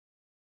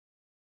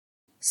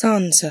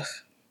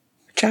Sansach,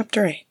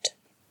 Chapter 8.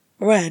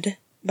 Read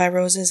by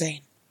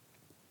roseszain.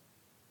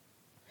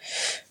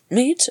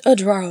 Meet a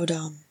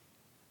Drorodom,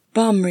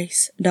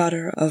 Bomrys,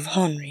 daughter of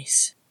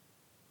Honrys.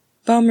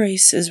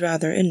 Bomrys is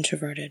rather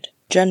introverted,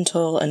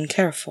 gentle and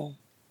careful.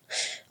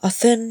 A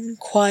thin,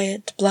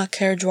 quiet,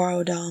 black-haired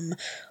Drorodom,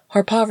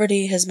 her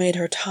poverty has made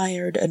her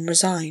tired and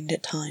resigned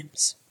at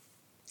times.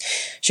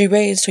 She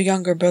raised her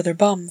younger brother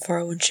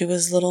Bomfor when she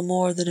was little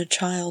more than a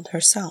child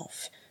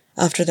herself,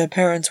 after their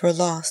parents were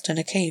lost in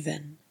a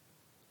cave-in.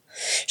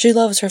 She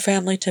loves her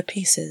family to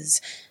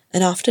pieces,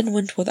 and often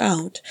went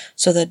without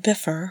so that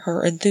Bifur,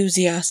 her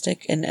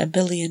enthusiastic and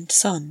ebullient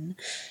son,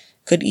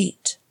 could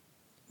eat.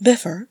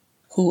 Bifur,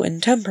 who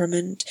in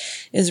temperament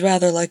is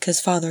rather like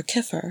his father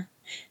Kifur,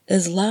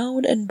 is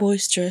loud and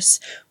boisterous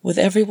with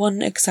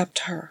everyone except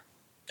her.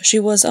 She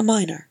was a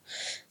miner,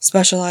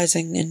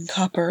 specializing in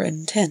copper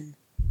and tin.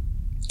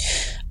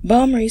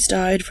 Bomrys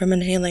died from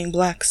inhaling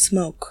black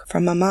smoke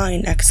from a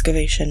mine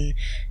excavation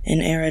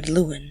in arid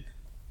Lewin.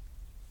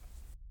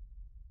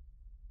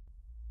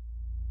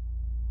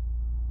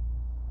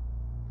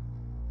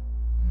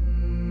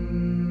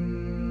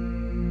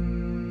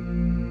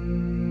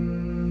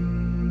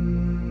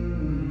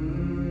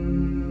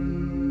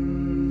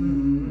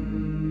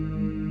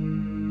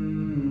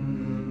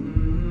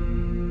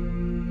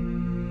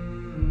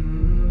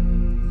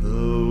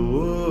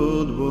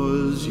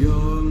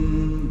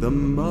 The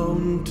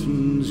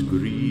mountains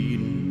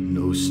green,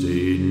 no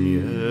stain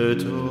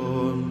yet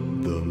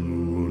on the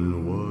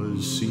moon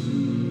was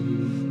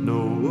seen.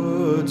 No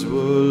words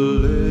were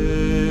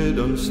laid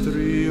on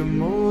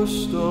stream or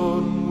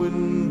stone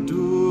when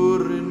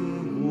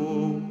Durin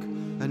woke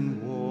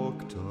and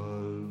walked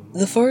alone.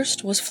 The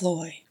first was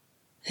Floy,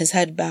 his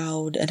head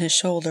bowed and his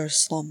shoulders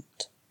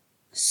slumped.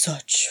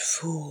 "Such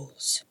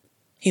fools,"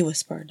 he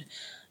whispered,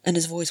 and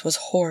his voice was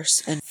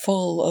hoarse and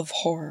full of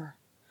horror.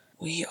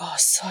 "We are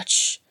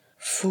such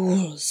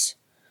fools,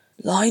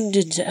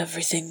 blinded to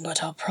everything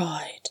but our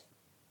pride."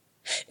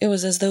 It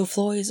was as though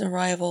Floy's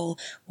arrival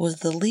was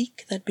the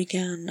leak that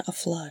began a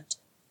flood.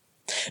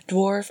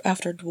 Dwarf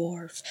after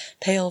dwarf,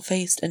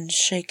 pale-faced and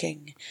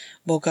shaking,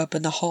 woke up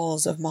in the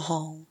halls of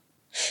Mahal.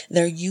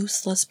 Their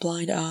useless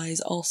blind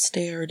eyes all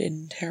stared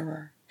in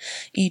terror,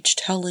 each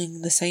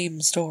telling the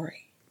same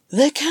story.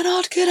 "They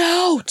cannot get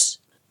out!"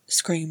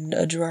 screamed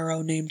a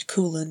Draro named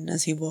Kulin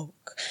as he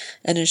woke,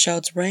 and his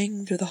shouts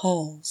rang through the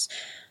halls,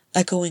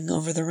 echoing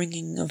over the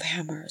ringing of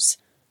hammers.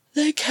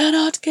 "They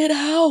cannot get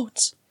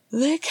out!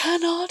 They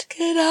cannot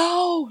get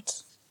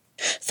out!"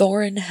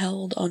 Thorin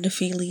held onto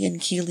Fili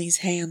and Kili's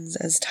hands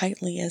as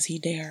tightly as he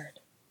dared.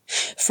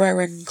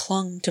 Freyrin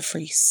clung to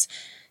Frís,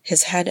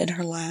 his head in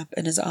her lap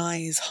and his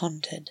eyes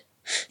haunted.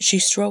 She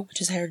stroked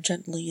his hair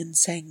gently and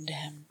sang to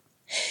him.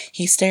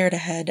 He stared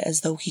ahead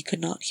as though he could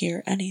not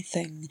hear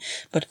anything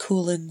but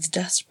Kulin's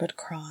desperate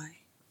cry.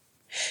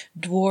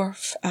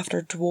 Dwarf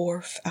after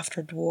dwarf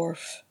after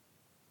dwarf.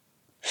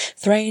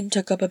 Thrain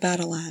took up a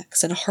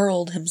battle-axe and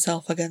hurled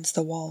himself against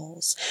the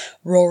walls,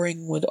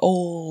 roaring with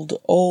old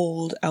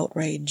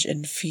outrage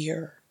and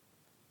fear.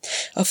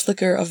 A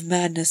flicker of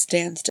madness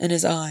danced in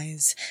his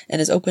eyes, and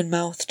his open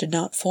mouth did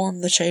not form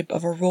the shape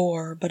of a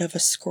roar but of a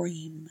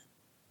scream.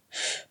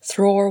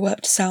 Thror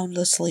wept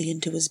soundlessly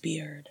into his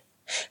beard.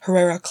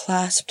 Herrera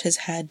clasped his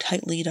head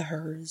tightly to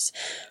hers,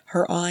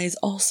 her eyes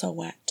also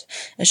wet,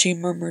 as she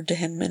murmured to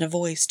him in a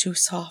voice too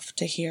soft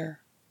to hear.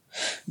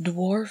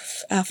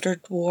 Dwarf after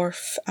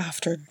dwarf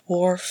after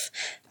dwarf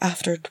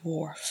after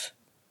dwarf.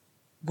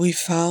 "We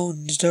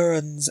found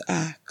Durin's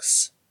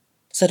axe,"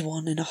 said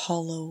one in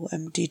hollow,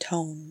 empty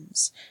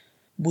tones.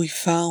 "We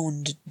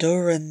found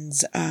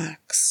Durin's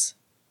axe."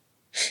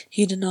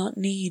 He did not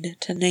need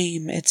to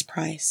name its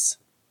price.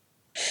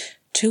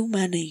 Too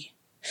many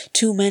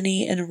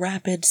in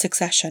rapid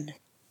succession.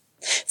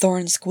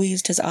 Thorin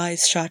squeezed his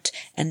eyes shut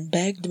and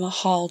begged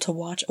Mahal to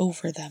watch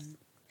over them.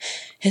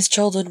 His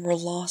children were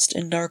lost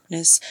in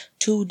darkness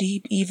too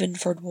deep even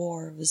for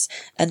dwarves,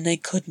 and they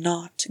could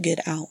not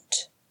get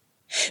out.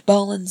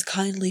 Balin's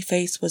kindly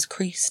face was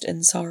creased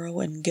in sorrow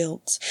and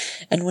guilt,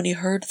 and when he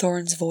heard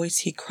Thorin's voice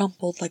he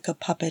crumpled like a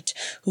puppet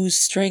whose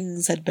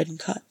strings had been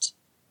cut.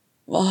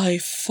 "My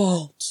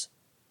fault,"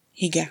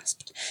 he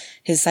gasped,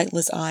 his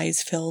sightless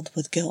eyes filled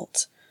with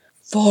guilt.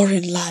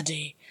 "Thorin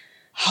laddie,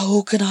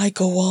 how can I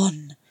go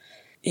on?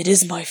 It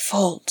is my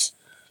fault.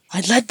 I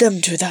led them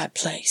to that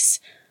place.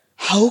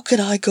 How can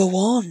I go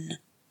on?"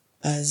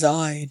 "As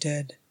I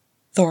did,"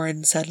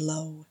 Thorin said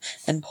low,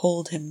 and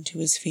pulled him to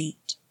his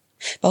feet.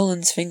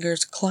 Balin's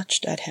fingers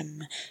clutched at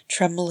him,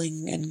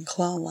 trembling and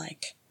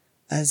claw-like.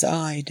 "As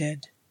I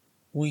did.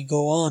 We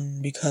go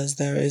on because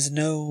there is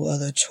no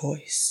other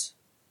choice."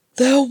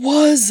 "There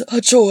was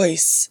a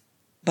choice!"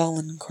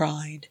 Balin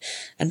cried,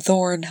 and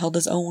Thorin held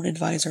his own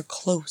advisor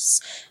close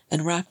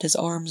and wrapped his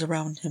arms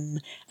around him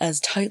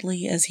as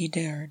tightly as he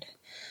dared.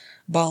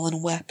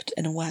 Balin wept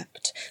and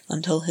wept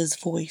until his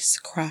voice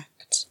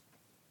cracked.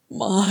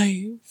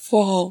 "My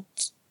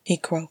fault," he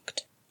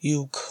croaked.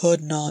 "You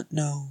could not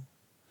know,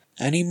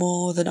 any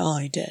more than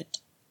I did,"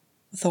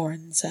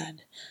 Thorin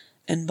said,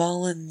 and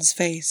Balin's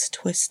face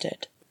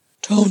twisted.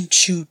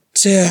 "Don't you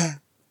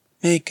dare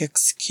make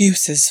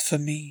excuses for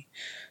me,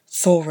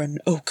 Thorin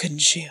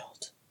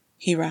Oakenshield,"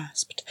 he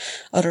rasped,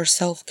 utter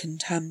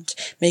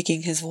self-contempt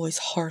making his voice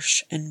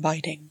harsh and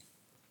biting.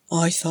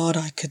 "I thought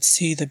I could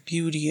see the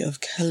beauty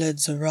of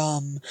Kheled's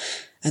Aram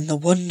and the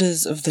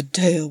wonders of the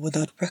Dale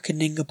without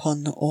reckoning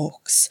upon the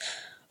orcs.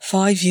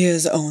 5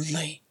 years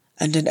only,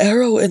 and an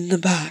arrow in the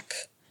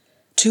back.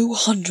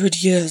 200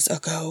 years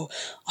ago,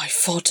 I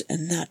fought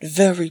in that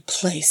very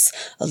place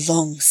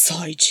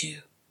alongside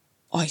you.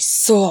 I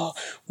saw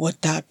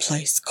what that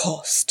place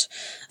cost,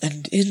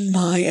 and in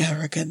my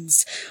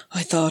arrogance,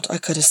 I thought I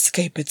could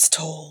escape its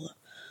toll.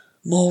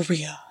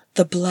 Moria,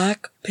 the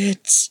Black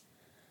Pit.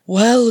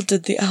 Well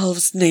did the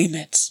elves name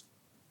it."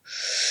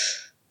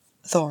 "Shh,"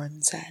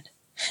 Thorin said,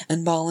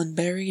 and Balin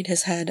buried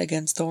his head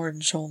against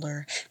Thorin's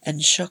shoulder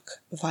and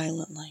shook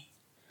violently.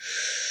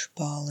 "Shh,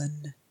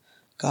 Balin.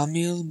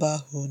 Gamil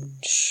Bahun,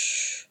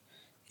 shh.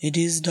 It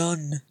is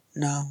done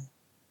now.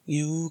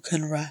 You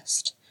can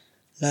rest.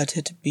 Let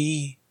it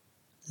be.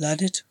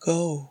 Let it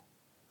go."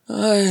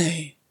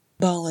 "Aye,"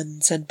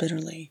 Balin said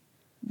bitterly.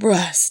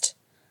 "Rest.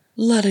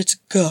 Let it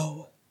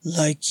go.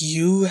 Like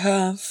you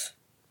have?"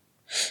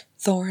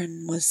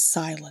 Thorin was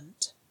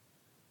silent.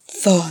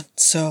 "Thought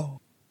so,"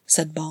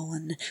 said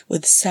Balin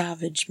with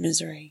savage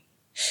misery,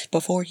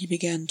 before he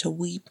began to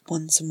weep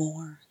once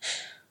more.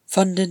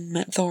 Fundin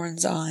met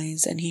Thorin's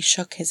eyes, and he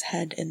shook his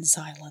head in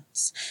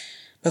silence,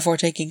 before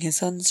taking his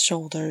son's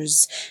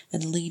shoulders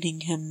and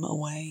leading him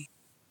away.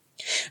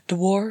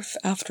 Dwarf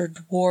after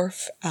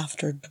dwarf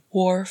after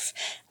dwarf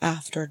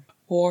after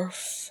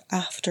dwarf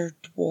after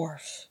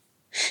dwarf,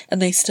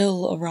 and they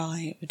still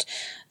arrived,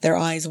 their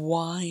eyes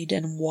wide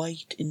and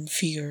white in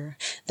fear,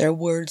 their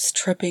words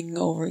tripping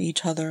over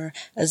each other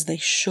as they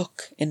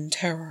shook in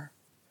terror.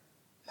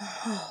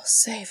 "Mahal,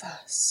 save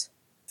us,"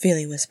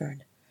 Fili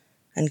whispered,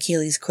 and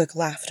Keely's quick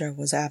laughter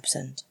was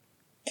absent.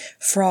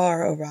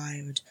 Frar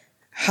arrived,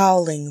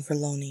 howling for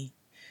Loni.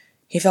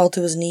 He fell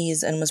to his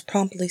knees and was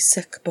promptly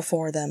sick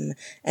before them,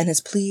 and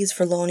his pleas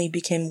for Loni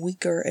became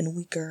weaker and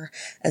weaker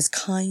as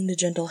kind,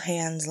 gentle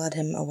hands led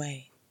him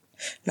away.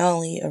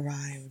 Nolly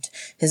arrived,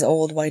 his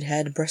old white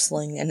head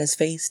bristling and his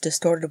face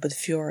distorted with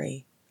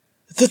fury.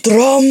 "The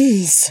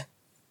drums!"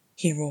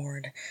 he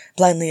roared,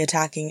 blindly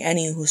attacking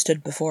any who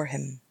stood before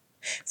him.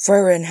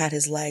 Frerin had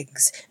his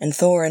legs, and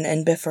Thorin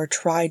and Bifur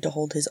tried to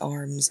hold his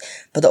arms,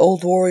 but the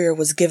old warrior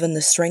was given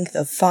the strength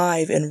of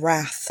 5 in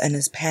wrath and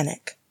his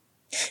panic.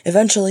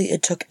 Eventually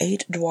it took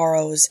 8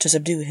 Dwarros to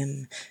subdue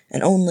him,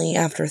 and only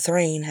after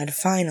Thrain had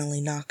finally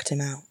knocked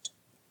him out.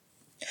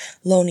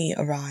 Loni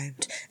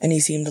arrived, and he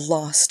seemed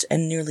lost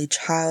and nearly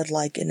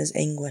childlike in his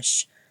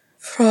anguish.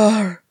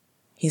 "Frar,"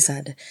 he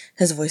said,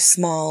 his voice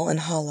small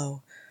and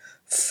hollow.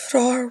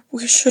 "Frar,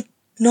 we should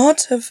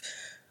not have...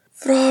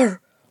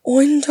 Frar,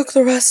 Oin took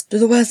the rest to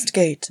the west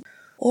gate.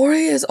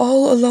 Ori is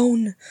all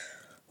alone.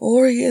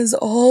 Ori is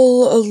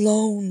all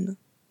alone."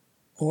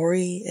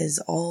 Ori is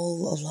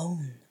all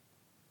alone.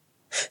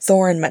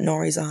 Thorin met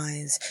Nori's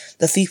eyes.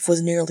 The thief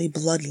was nearly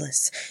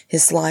bloodless,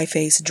 his sly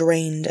face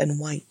drained and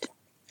white.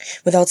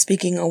 Without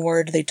speaking a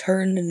word, they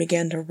turned and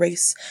began to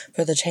race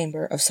for the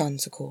chamber of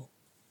Sansakul.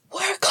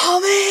 "We're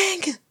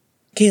coming!"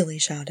 Keely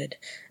shouted,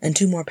 and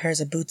 2 more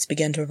pairs of boots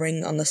began to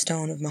ring on the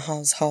stone of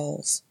Mahal's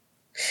halls.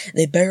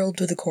 They barreled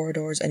through the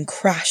corridors and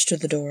crashed through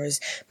the doors,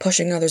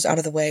 pushing others out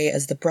of the way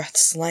as the breath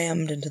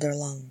slammed into their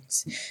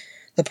lungs.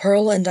 The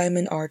pearl and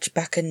diamond arch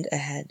beckoned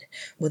ahead,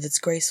 with its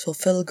graceful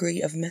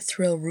filigree of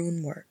mithril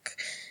rune work,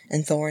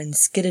 and Thorin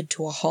skidded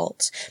to a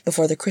halt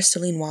before the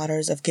crystalline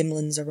waters of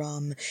Gimlin's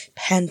Aram,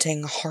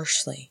 panting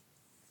harshly.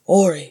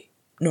 "Ori,"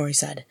 Nori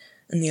said,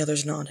 and the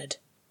others nodded.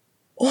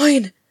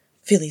 "Oin,"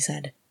 Fili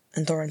said,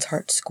 and Thorin's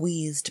heart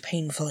squeezed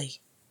painfully.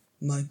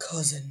 "My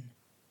cousin.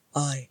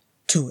 I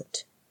to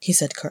it," he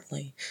said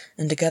curtly,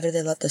 and together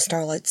they let the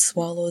starlight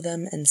swallow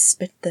them and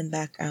spit them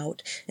back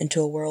out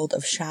into a world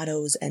of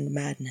shadows and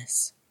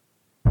madness.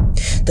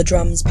 The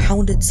drums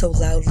pounded so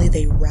loudly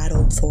they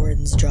rattled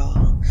Thorin's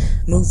jaw.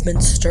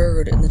 Movement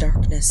stirred in the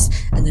darkness,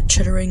 and the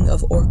chittering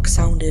of orc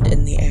sounded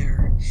in the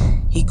air.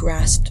 He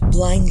grasped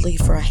blindly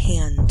for a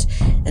hand,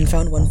 and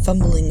found one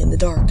fumbling in the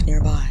dark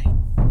nearby.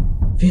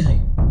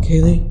 "Fili,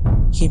 Kaylee,"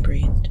 he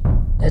breathed.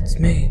 "That's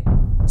me,"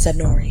 said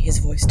Nori, his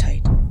voice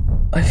tight.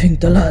 "I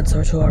think the lads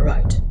are to our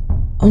right."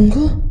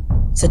 "Uncle?"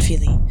 said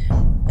Fili,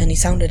 and he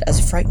sounded as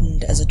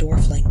frightened as a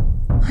dwarfling.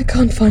 "I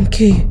can't find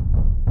Key.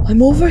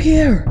 I'm over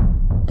here,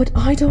 but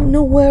I don't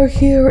know where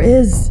here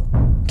is,"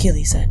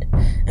 Keely said,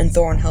 and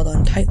Thorin held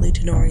on tightly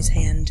to Nori's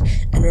hand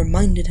and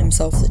reminded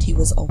himself that he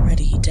was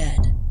already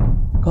dead.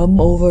 "Come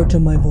over to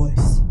my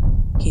voice,"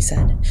 he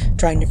said,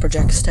 trying to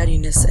project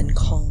steadiness and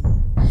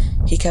calm.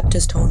 He kept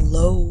his tone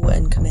low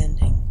and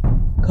commanding.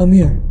 "Come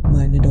here,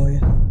 my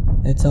Nidoya.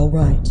 It's all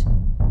right.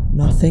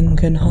 Nothing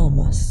can harm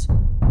us.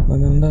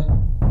 Remember?"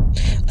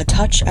 A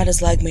touch at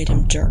his leg made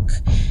him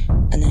jerk,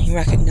 and then he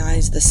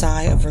recognized the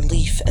sigh of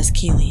relief as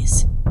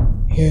Keely's.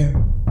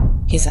 "Here,"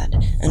 he said,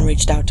 and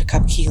reached out to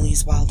cup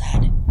Keely's wild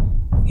head.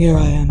 "Here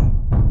I am.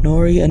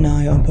 Nori and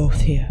I are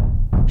both here.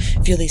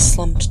 Feely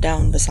slumped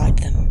down beside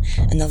them,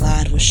 and the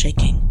lad was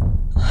shaking.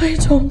 I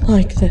don't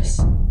like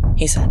this,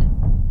 he said.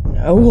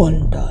 No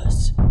one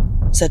does,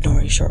 said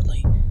Nori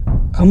shortly.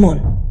 Come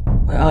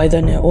on, we're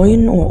either near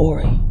Oin or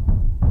Ori.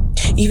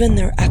 Even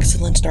their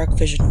excellent dark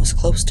vision was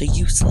close to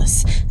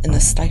useless in the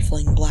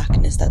stifling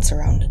blackness that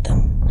surrounded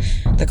them.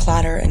 The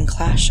clatter and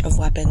clash of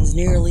weapons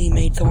nearly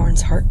made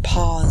Thorin's heart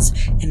pause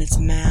in its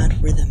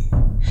mad rhythm,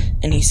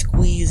 and he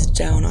squeezed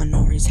down on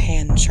Nori's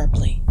hand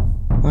sharply.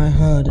 I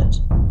heard it,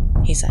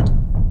 he said.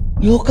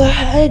 Look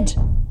ahead,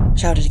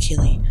 shouted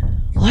Keely.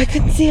 I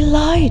can see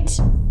light.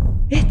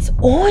 It's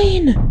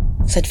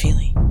Oin, said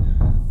Feely.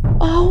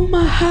 Oh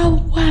my, how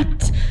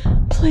wet.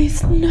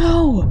 Please,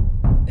 no.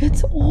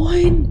 It's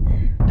Oin,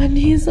 and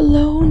he's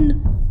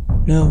alone.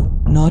 No,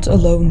 not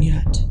alone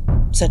yet,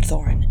 said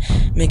Thorin,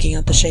 making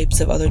out the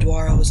shapes of other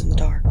Dwarrows in the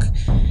dark.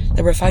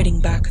 They were fighting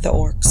back the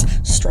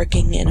orcs,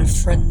 striking in a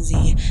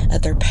frenzy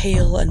at their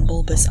pale and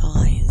bulbous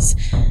eyes.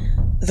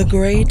 The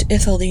great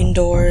Ithildine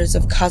doors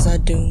of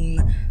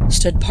Khazad-dûm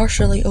stood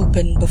partially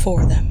open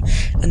before them,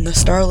 and the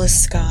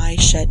starless sky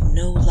shed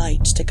no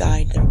light to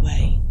guide their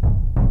way.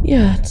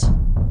 Yet,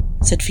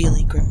 said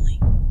Feely grimly.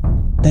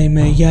 They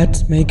may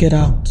yet make it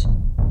out,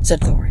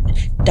 said Thorin,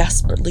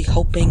 desperately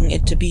hoping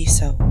it to be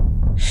so.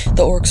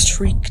 The orcs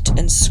shrieked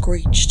and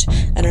screeched,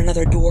 and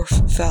another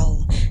dwarf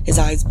fell, his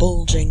eyes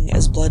bulging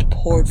as blood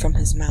poured from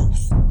his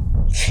mouth.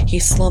 He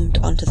slumped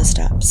onto the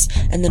steps,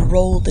 and then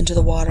rolled into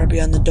the water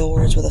beyond the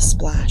doors with a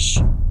splash.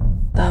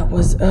 That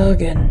was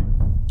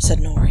Ergen, said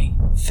Nori,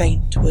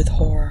 faint with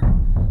horror.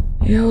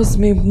 He owes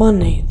me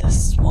money, the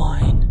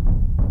swine.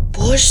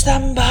 Push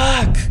them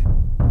back,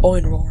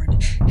 Oin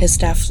roared, his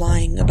staff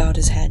flying about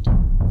his head.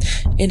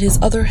 In his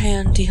other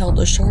hand he held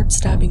a short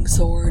stabbing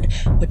sword,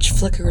 which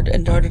flickered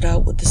and darted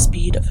out with the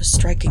speed of a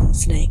striking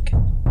snake.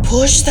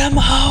 Push them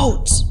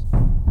out!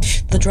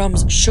 The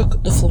drums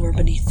shook the floor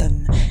beneath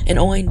them, and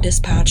Oin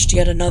dispatched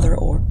yet another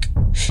orc.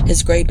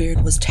 His grey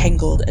beard was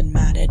tangled and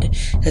matted,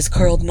 his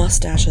curled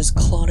mustaches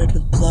clotted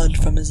with blood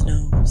from his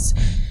nose.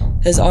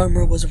 His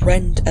armor was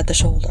rent at the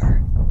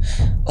shoulder.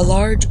 A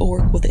large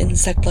orc with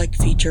insect-like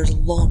features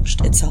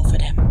launched itself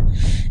at him,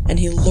 and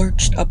he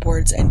lurched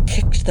upwards and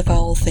kicked the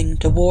foul thing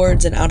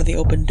towards and out of the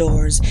open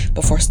doors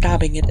before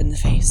stabbing it in the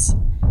face.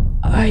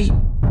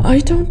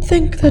 I don't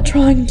think they're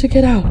trying to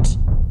get out,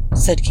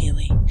 said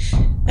Keely,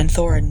 and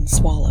Thorin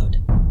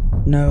swallowed.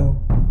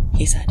 No,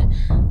 he said.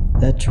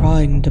 They're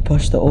trying to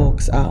push the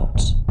orcs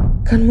out.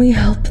 Can we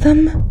help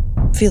them?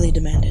 Feely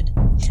demanded,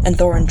 and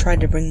Thorin tried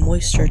to bring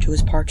moisture to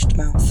his parched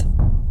mouth.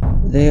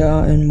 They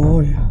are in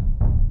Moria.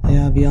 They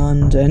are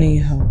beyond any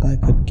help I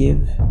could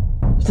give.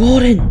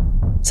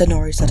 Thorin, said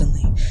Nori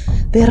suddenly.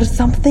 There's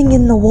something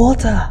in the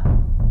water.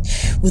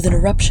 With an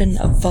eruption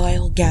of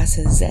vile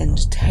gases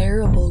and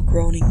terrible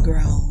groaning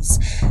growls,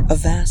 a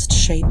vast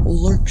shape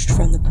lurched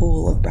from the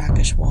pool of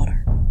brackish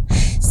water.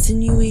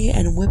 Sinewy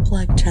and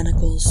whip-like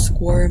tentacles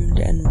squirmed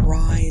and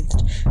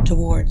writhed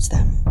towards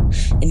them,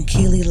 and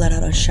Keely let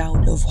out a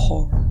shout of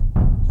horror.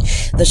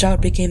 The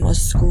shout became a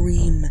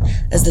scream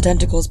as the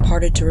tentacles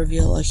parted to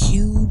reveal a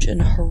huge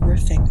and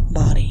horrific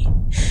body,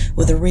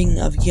 with a ring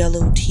of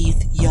yellow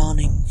teeth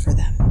yawning for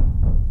them.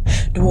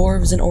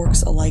 Dwarves and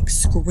orcs alike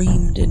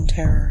screamed in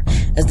terror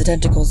as the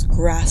tentacles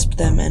grasped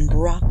them and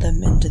brought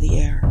them into the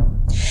air.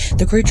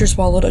 The creature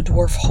swallowed a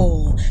dwarf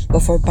whole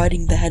before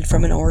biting the head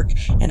from an orc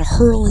and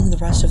hurling the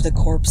rest of the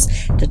corpse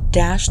to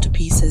dash to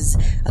pieces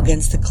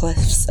against the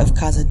cliffs of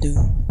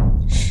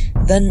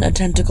Khazad-dûm. Then a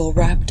tentacle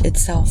wrapped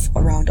itself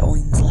around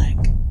Oin's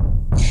leg.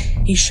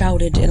 He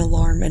shouted in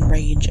alarm and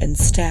rage and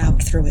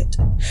stabbed through it.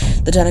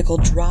 The tentacle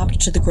dropped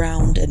to the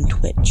ground and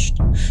twitched.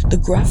 The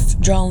gruff,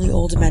 jolly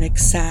old medic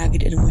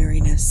sagged in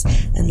weariness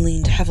and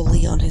leaned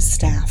heavily on his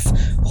staff,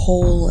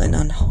 whole and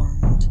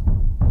unharmed.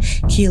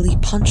 Keely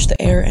punched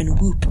the air and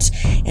whooped,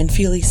 and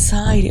Feely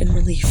sighed in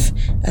relief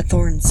at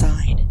Thorin's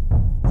side.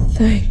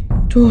 Thank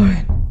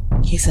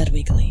Thorin, he said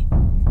weakly.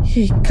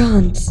 He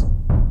can't.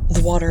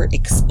 The water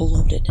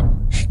exploded.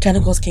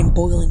 Tentacles came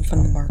boiling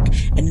from the murk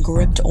and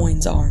gripped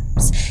Oin's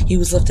arms. He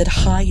was lifted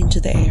high into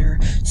the air,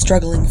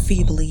 struggling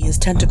feebly as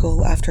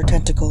tentacle after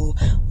tentacle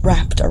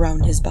wrapped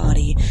around his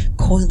body,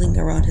 coiling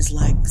around his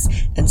legs,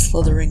 and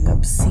slithering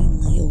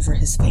obscenely over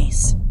his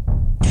face.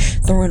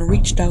 Thorin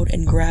reached out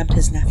and grabbed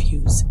his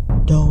nephews.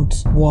 Don't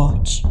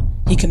watch,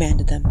 he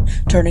commanded them,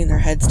 turning their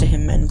heads to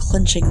him and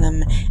clenching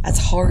them as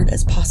hard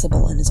as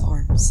possible in his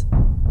arms.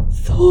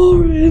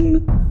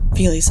 Thorin!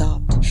 Feely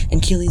sobbed,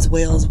 and Keely's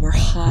wails were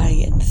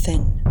high and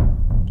thin.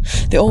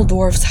 The old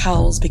dwarf's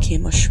howls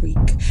became a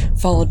shriek,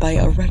 followed by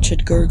a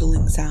wretched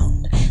gurgling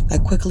sound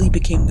that quickly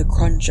became the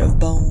crunch of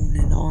bone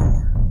and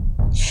armor.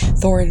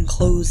 Thorin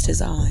closed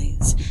his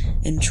eyes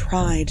and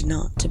tried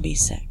not to be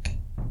sick.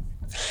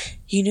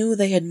 He knew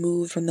they had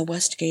moved from the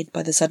west gate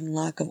by the sudden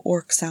lack of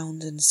orc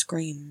sounds and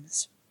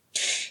screams.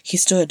 He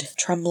stood,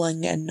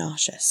 trembling and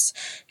nauseous,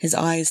 his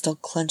eyes still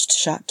clenched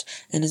shut,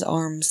 and his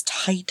arms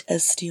tight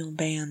as steel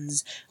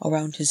bands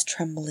around his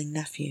trembling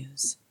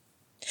nephews.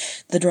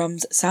 The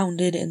drums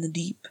sounded in the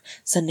deep,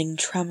 sending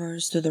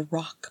tremors through the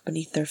rock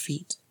beneath their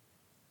feet.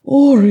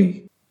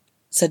 Ori,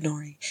 said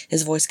Nori,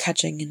 his voice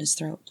catching in his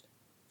throat.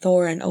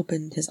 Thorin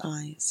opened his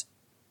eyes.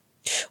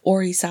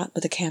 Ori sat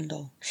with a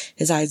candle,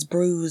 his eyes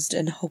bruised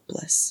and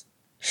hopeless.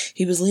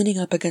 He was leaning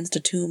up against a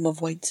tomb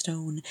of white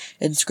stone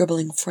and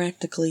scribbling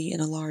frantically in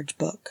a large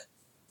book.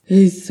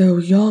 He's so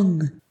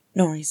young,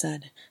 Nori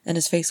said, and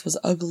his face was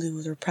ugly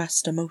with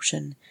repressed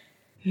emotion.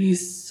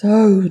 He's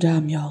so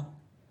damn young.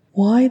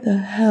 Why the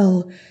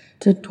hell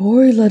did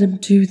Tori let him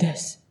do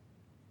this?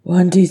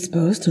 Weren't he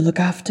supposed to look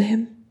after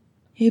him?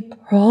 He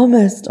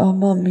promised our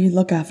mum he'd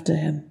look after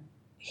him.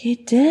 He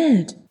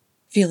did,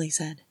 Feely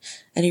said,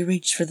 and he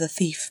reached for the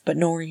thief, but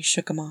Nori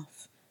shook him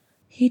off.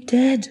 He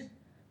did.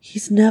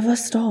 He's never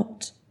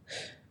stopped.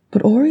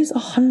 But Ori's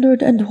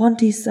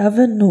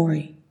 127,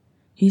 Nori.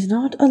 He's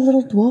not a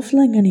little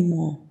dwarfling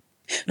anymore.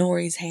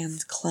 Nori's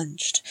hands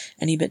clenched,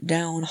 and he bit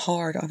down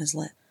hard on his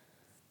lip.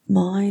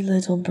 My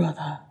little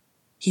brother,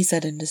 he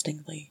said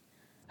indistinctly,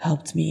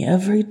 helped me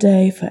every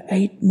day for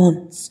 8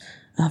 months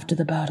after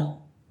the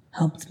battle.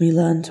 Helped me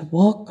learn to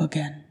walk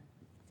again.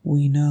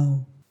 We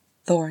know,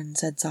 Thorin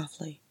said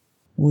softly.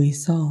 We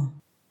saw.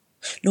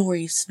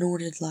 Nori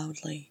snorted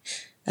loudly,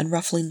 and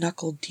roughly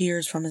knuckled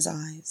tears from his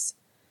eyes.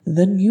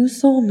 Then you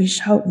saw me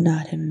shouting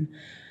at him,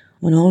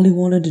 when all he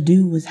wanted to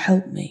do was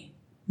help me.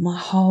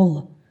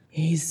 Mahal,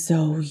 he's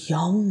so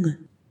young.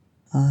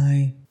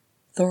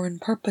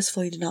 Thorin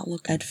purposefully did not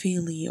look at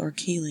Feely or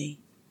Keely.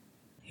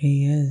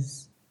 He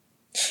is.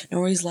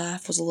 Nori's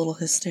laugh was a little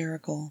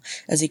hysterical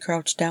as he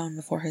crouched down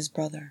before his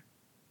brother.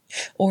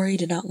 Ori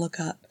did not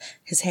look up,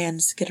 his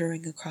hand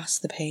skittering across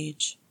the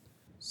page.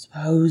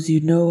 Suppose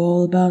you'd know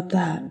all about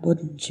that,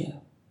 wouldn't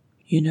you?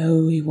 You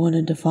know he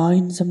wanted to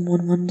find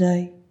someone one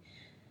day.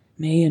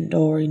 Me and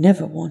Dory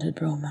never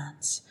wanted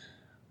romance.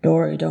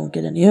 Dory don't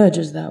get any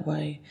urges that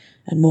way,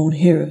 and won't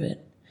hear of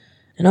it.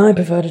 And I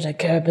prefer to take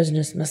care of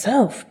business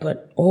myself,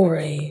 but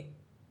Ori...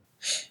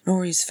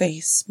 Nori's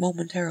face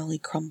momentarily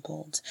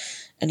crumpled,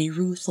 and he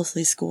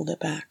ruthlessly schooled it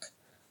back.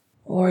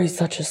 Ori's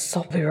such a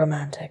soppy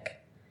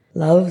romantic.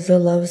 Love's a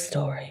love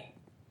story.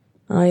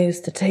 I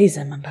used to tease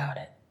him about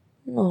it.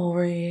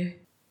 Ori,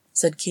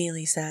 said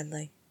Keely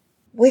sadly.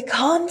 We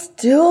can't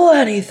do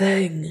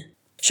anything,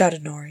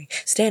 shouted Nori,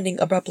 standing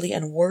abruptly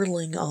and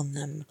whirling on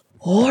them.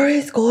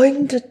 Ori's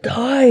going to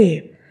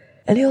die,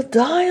 and he'll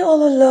die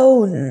all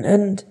alone,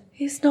 and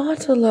he's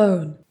not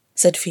alone,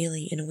 said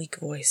Feely in a weak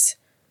voice.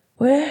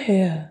 We're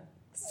here.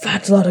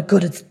 Fat lot of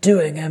good it's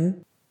doing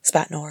him,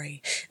 spat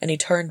Nori, and he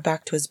turned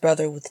back to his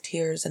brother with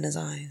tears in his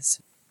eyes.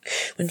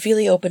 When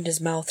Feely opened his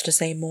mouth to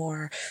say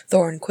more,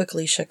 Thorin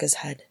quickly shook his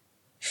head.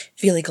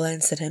 Feely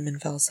glanced at him and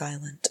fell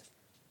silent.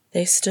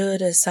 They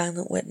stood as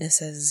silent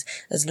witnesses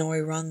as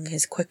Nori wrung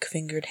his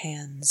quick-fingered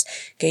hands,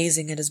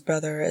 gazing at his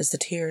brother as the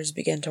tears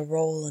began to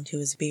roll into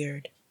his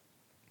beard.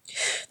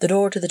 The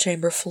door to the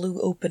chamber flew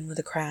open with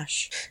a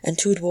crash, and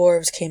 2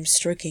 dwarves came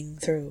streaking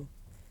through.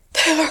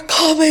 They're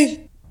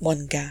coming,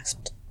 one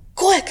gasped.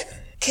 Quick,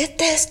 get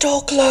this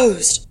door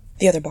closed,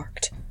 the other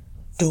barked.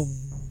 Dum,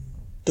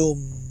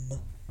 dum,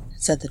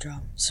 said the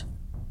drums.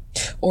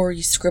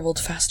 Ori scribbled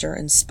faster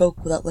and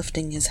spoke without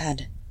lifting his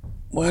head.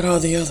 Where are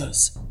the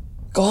others?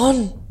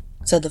 Gone,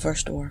 said the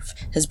first dwarf,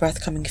 his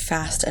breath coming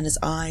fast and his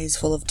eyes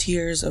full of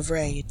tears of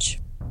rage.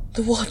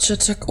 The Watcher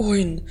took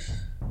Oin.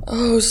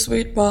 Oh,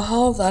 sweet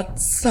Mahal, that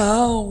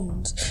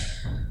sound.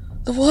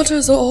 The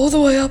waters are all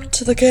the way up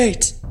to the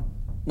gate.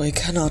 We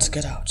cannot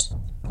get out,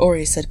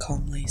 Ori said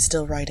calmly,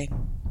 still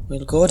writing.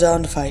 We'll go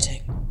down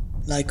fighting,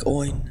 like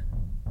Oin.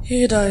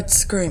 He died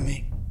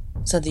screaming,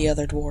 said the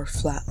other dwarf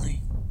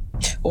flatly.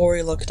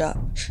 Ori looked up,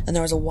 and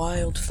there was a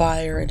wild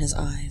fire in his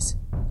eyes.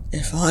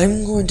 If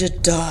I'm going to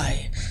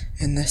die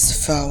in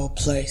this foul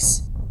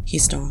place, he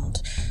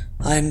snarled,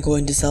 I'm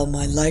going to sell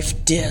my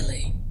life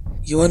dearly.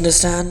 You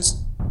understand?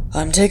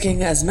 I'm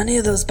taking as many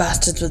of those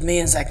bastards with me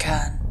as I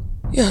can.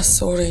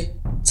 Yes, Ori,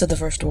 said the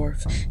first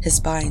dwarf, his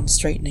spine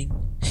straightening.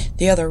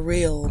 The other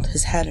reeled,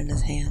 his head in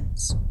his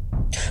hands.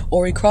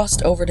 Ori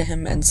crossed over to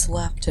him and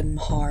slapped him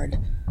hard.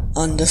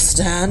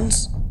 Understand?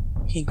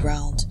 He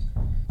growled.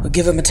 We'll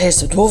give him a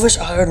taste of dwarvish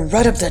iron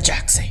right up their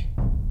jacksie.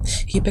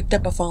 He picked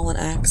up a fallen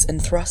axe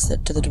and thrust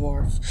it to the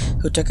dwarf,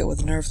 who took it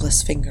with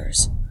nerveless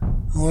fingers.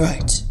 All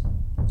right,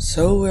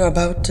 so we're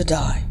about to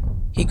die,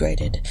 he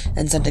grated,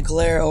 and sent a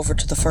glare over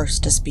to the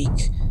first to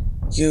speak.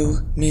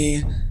 You,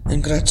 me,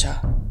 and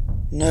Gretcha.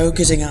 No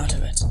getting out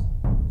of it.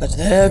 But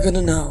they're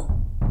gonna know.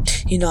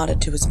 He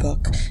nodded to his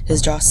book,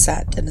 his jaw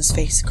set and his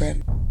face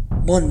grim.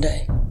 One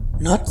day.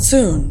 Not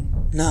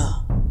soon,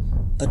 nah.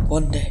 But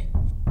one day.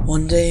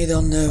 One day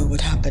they'll know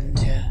what happened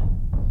here.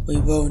 We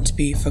won't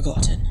be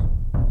forgotten.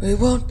 We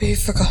won't be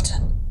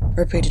forgotten,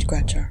 repeated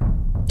Gretcher.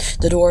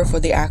 The dwarf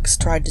with the axe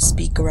tried to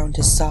speak around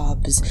his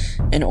sobs,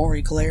 and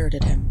Ori glared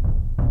at him.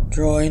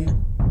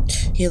 Droin?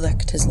 He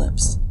licked his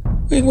lips.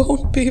 We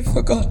won't be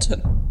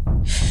forgotten.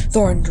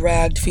 Thorin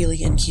dragged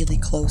Feely and Keely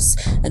close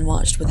and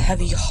watched with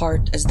heavy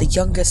heart as the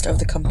youngest of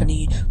the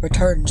company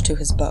returned to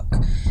his book,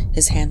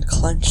 his hand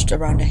clenched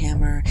around a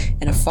hammer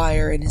and a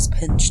fire in his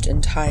pinched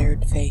and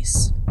tired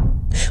face.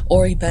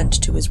 Ori bent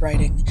to his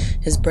writing,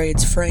 his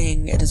braids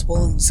fraying and his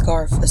woolen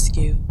scarf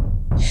askew.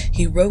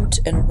 He wrote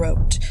and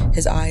wrote,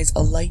 his eyes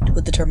alight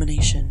with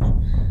determination.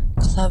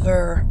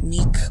 Clever,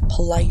 meek,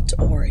 polite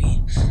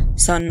Ori,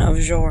 son of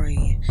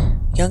Jori,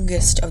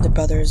 youngest of the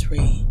brothers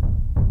Ree.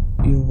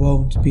 You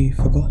won't be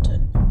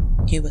forgotten,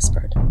 he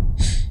whispered.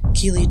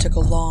 Keely took a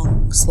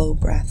long, slow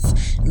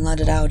breath and let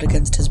it out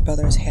against his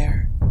brother's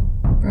hair.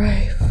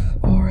 Brave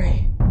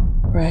Ori,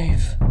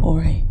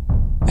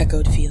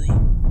 echoed Feely.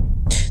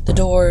 The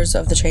doors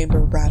of the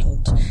chamber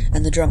rattled,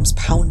 and the drums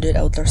pounded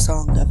out their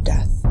song of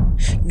death.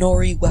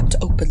 Nori wept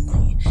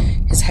openly,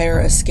 his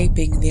hair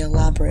escaping the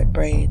elaborate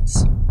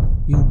braids.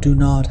 You do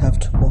not have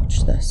to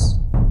watch this,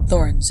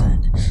 Thorin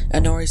said,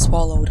 and Nori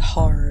swallowed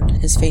hard,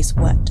 his face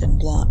wet and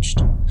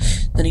blotched.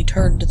 Then he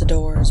turned to the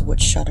doors,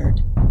 which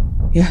shuddered.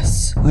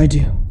 Yes, I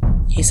do,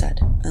 he said,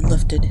 and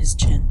lifted his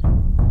chin.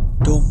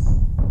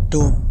 Dum,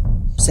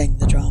 dum, sang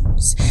the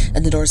drums,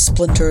 and the doors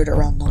splintered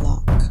around the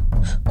lock.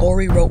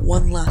 Ori wrote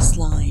one last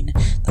line,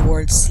 the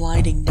words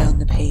sliding down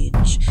the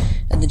page,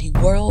 and then he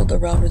whirled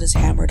around with his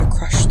hammer to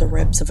crush the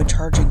ribs of a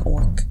charging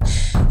orc.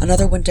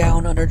 Another went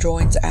down under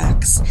Join's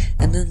axe,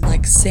 and then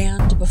like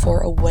sand before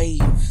a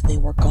wave, they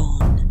were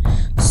gone,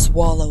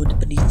 swallowed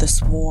beneath the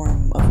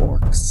swarm of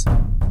orcs.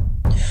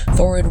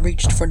 Thorin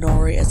reached for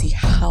Nori as he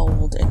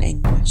howled in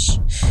anguish.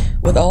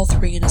 With all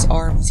three in his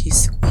arms, he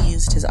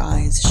squeezed his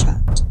eyes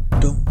shut.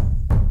 Dum,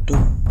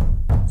 dum.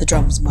 The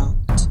drums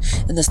mocked,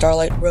 and the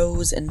starlight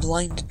rose and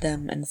blinded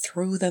them and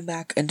threw them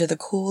back into the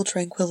cool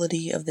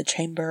tranquility of the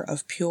chamber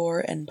of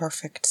pure and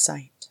perfect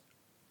sight.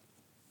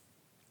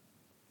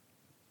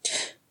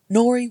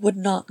 Nori would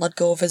not let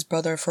go of his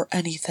brother for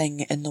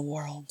anything in the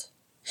world.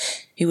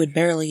 He would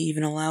barely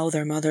even allow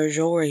their mother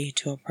Jori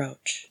to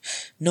approach.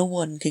 No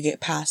one could get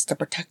past the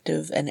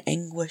protective and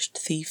anguished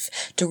thief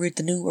to greet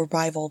the new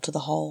arrival to the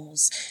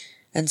halls,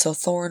 and so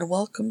Thorin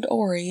welcomed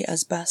Ori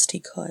as best he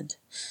could,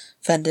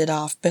 fended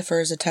off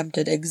Bifur's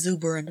attempted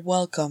exuberant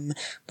welcome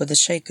with a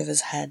shake of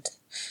his head,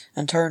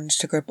 and turned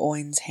to grip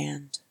Oin's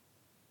hand.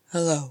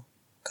 "Hello,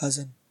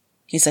 cousin,"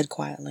 he said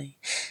quietly,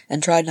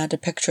 and tried not to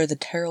picture the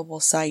terrible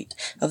sight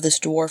of this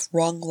dwarf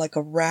wrung like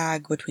a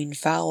rag between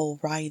foul,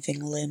 writhing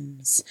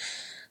limbs.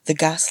 The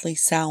ghastly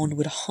sound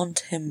would haunt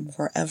him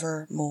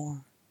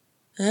forevermore.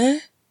 "Eh?"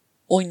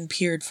 Oin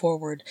peered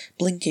forward,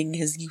 blinking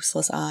his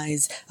useless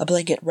eyes, a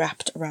blanket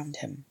wrapped around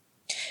him.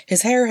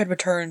 His hair had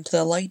returned to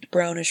the light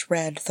brownish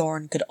red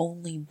Thorin could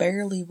only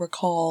barely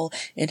recall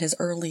in his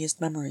earliest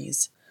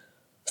memories.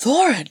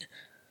 "Thorin!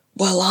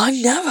 Well, I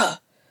never!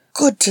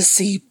 Good to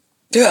see...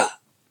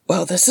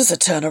 Well, this is a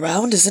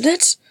turnaround, isn't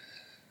it?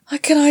 I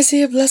can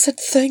see a blessed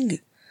thing,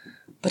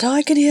 but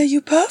I can hear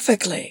you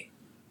perfectly."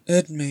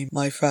 "It me,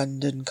 my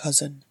friend and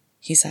cousin,"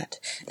 he said,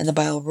 and the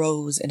bile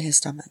rose in his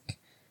stomach.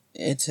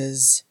 It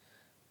is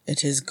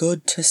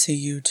good to see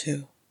you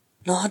too."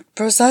 "Not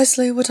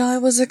precisely what I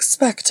was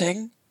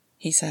expecting,"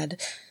 he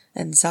said,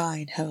 and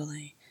sighed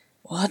heavily.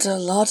 "What a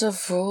lot of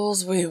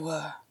fools we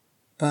were."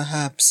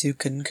 "Perhaps you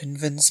can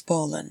convince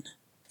Balin,"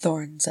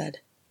 Thorin said.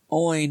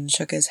 Oin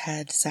shook his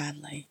head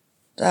sadly.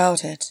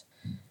 "Doubt it.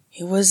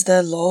 He was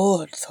their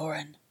lord,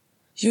 Thorin.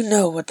 You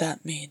know what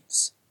that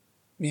means."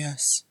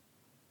 "Yes."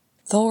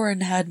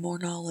 Thorin had more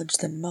knowledge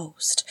than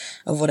most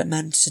of what it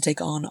meant to take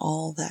on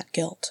all that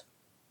guilt.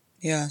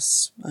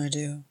 "Yes, I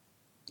do."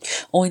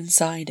 Oin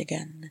sighed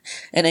again,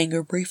 and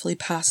anger briefly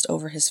passed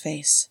over his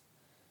face.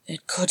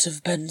 "It could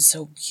have been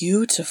so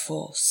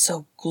beautiful,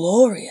 so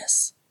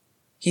glorious,"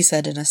 he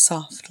said in a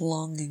soft,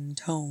 longing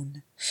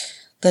tone.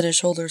 Then his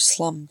shoulders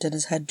slumped and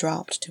his head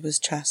dropped to his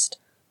chest.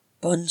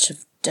 "Bunch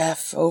of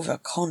deaf,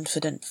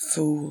 overconfident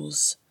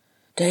fools.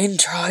 Dane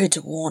tried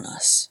to warn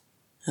us,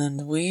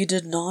 and we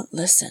did not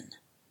listen."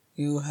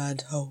 "You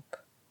had hope,"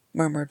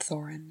 murmured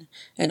Thorin,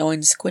 and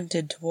Oin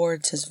squinted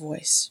towards his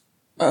voice.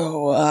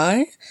 "Oh,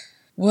 I?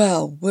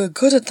 Well, we're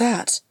good at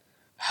that.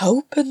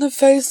 Hope in the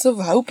face of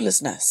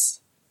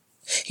hopelessness."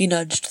 He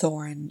nudged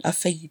Thorin, a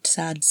faint,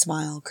 sad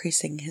smile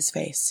creasing his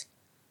face.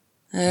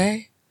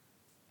 "Eh?"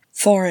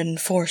 Thorin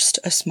forced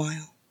a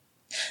smile.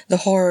 The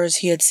horrors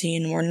he had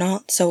seen were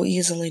not so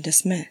easily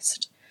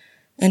dismissed,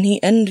 and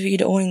he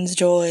envied Oin's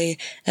joy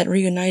at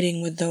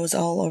reuniting with those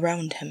all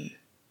around him.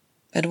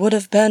 It would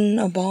have been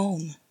a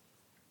balm.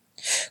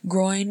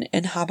 Groin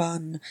and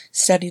Haban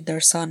steadied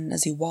their son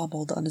as he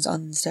wobbled on his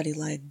unsteady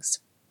legs.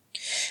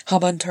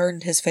 Haban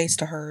turned his face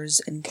to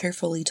hers and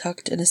carefully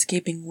tucked an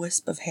escaping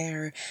wisp of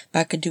hair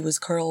back into his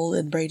curled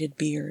and braided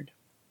beard.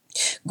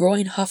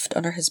 Groin huffed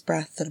under his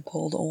breath and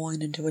pulled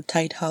Oin into a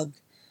tight hug,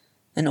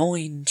 and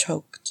Oin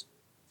choked.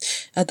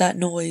 At that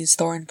noise,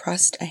 Thorin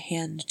pressed a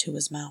hand to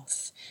his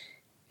mouth.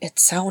 It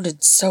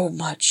sounded so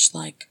much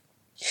like...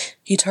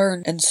 He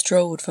turned and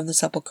strode from the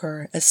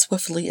sepulchre as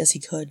swiftly as he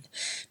could,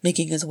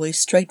 making his way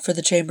straight for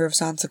the chamber of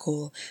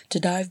Sansakul to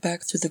dive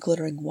back through the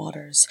glittering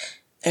waters.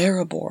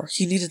 Erebor,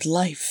 he needed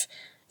life,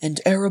 and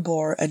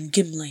Erebor and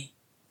Gimli.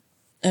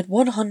 At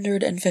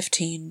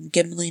 115,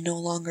 Gimli no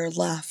longer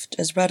laughed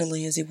as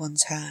readily as he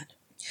once had,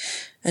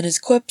 and his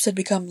quips had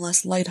become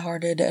less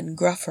light-hearted and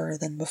gruffer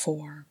than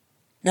before.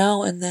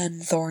 Now and then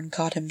Thorn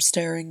caught him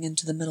staring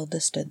into the middle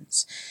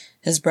distance,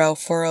 his brow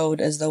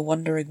furrowed as though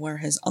wondering where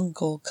his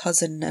uncle,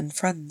 cousin, and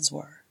friends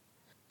were.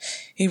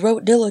 He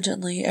wrote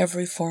diligently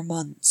every 4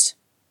 months,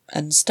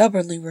 and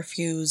stubbornly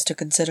refused to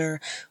consider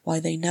why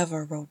they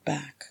never wrote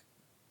back.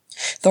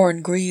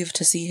 Thorn grieved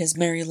to see his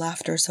merry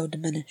laughter so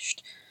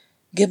diminished.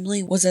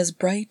 Gimli was as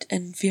bright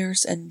and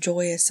fierce and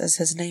joyous as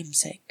his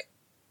namesake.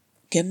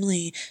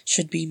 Gimli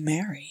should be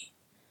merry.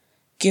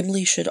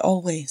 Gimli should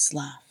always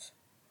laugh.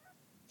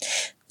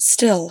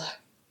 Still,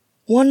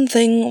 one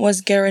thing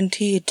was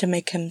guaranteed to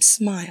make him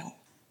smile.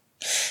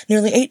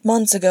 Nearly 8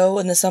 months ago,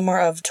 in the summer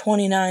of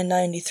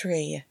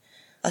 2993,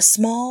 a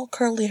small,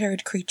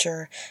 curly-haired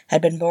creature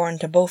had been born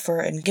to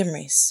Bofur and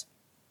Gimris.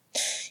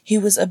 He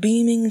was a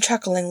beaming,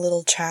 chuckling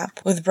little chap,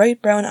 with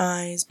bright brown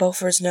eyes,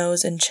 Bofur's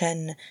nose and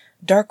chin,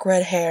 dark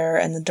red hair,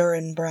 and the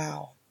Durin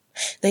brow.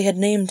 They had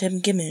named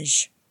him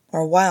Gimmij,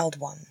 or Wild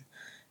One,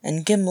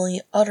 and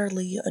Gimli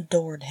utterly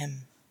adored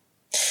him.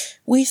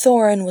 Wee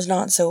Thorin was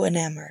not so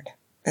enamored,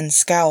 and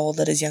scowled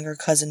at his younger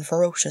cousin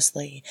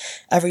ferociously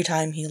every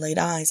time he laid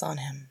eyes on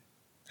him.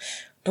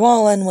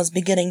 Dwalin was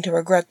beginning to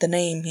regret the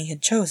name he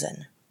had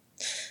chosen.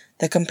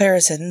 The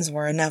comparisons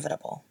were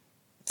inevitable.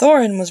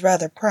 Thorin was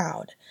rather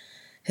proud.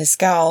 His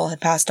scowl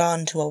had passed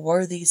on to a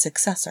worthy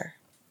successor.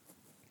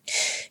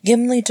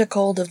 Gimli took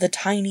hold of the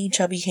tiny,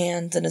 chubby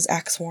hands in his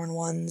axe-worn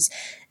ones,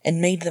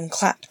 and made them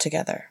clap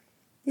together.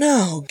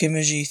 "Now,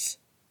 Gimmijith,"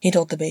 he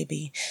told the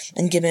baby,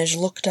 and Gimmij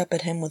looked up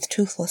at him with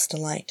toothless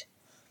delight.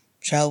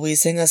 "Shall we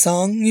sing a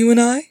song, you and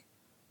I?"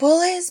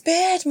 "Pull his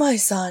beard, my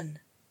son,"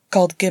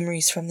 called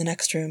Gimris from the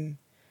next room.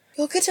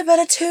 "You'll get a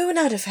better tune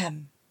out of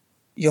him."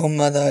 "Your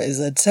mother is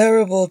a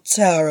terrible,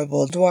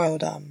 terrible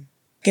dwarldom,"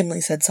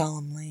 Gimli said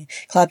solemnly,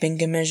 clapping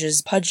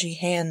Gimmij's pudgy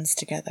hands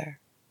together.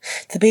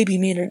 The baby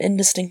made an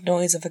indistinct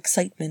noise of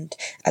excitement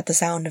at the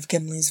sound of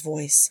Gimli's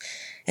voice,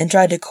 and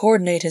tried to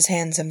coordinate his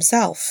hands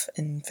himself,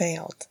 and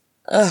failed.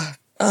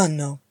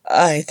 No,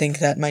 I think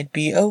that might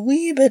be a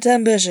wee bit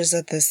ambitious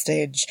at this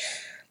stage.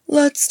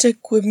 Let's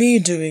stick with me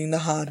doing the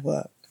hard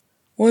work.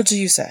 What do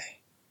you say?"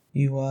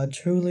 "You are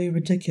truly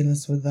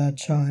ridiculous with that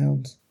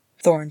child,"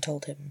 Thorin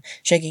told him,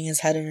 shaking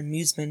his head in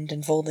amusement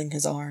and folding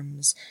his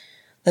arms.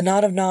 The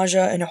knot of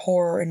nausea and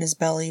horror in his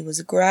belly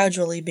was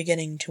gradually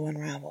beginning to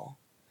unravel.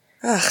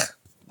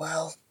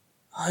 Well,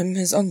 I'm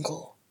his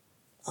uncle.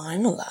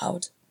 I'm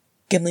allowed,"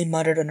 Gimli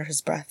muttered under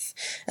his breath,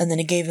 and then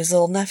he gave his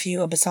little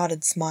nephew a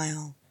besotted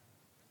smile.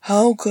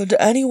 "How could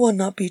anyone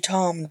not be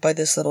charmed by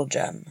this little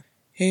gem?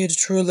 He'd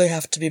truly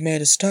have to be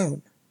made of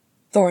stone."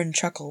 Thorin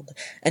chuckled,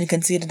 and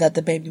conceded that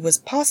the baby was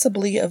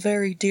possibly a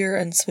very dear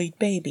and sweet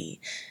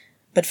baby,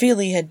 but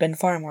Fili had been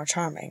far more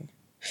charming.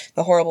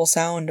 The horrible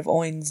sound of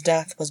Oin's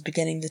death was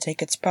beginning to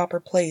take its proper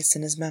place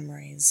in his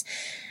memories,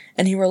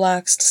 and he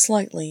relaxed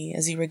slightly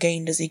as he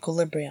regained his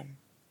equilibrium.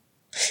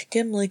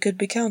 Gimli could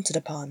be counted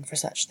upon for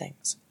such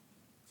things.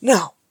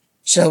 "Now,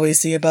 shall we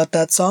see about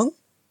that song?"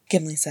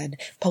 Gimli said,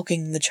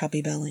 poking the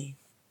chubby belly.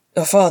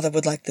 "Your father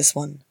would like this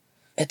one.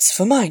 It's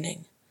for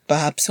mining.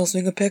 Perhaps he'll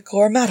swing a pick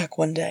or a mattock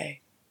one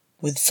day,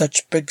 with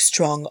such big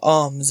strong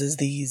arms as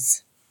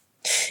these."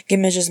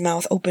 Gimlij's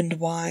mouth opened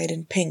wide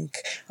and pink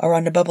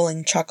around a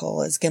bubbling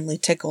chuckle as Gimli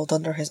tickled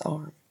under his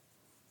arm.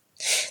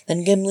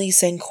 Then Gimli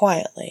sang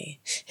quietly,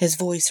 his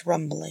voice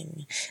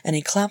rumbling, and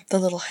he clapped the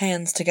little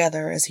hands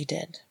together as he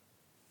did.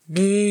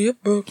 Be a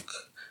brook,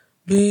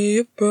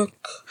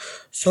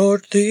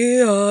 sort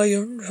the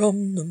iron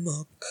from the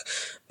muck,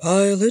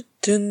 pile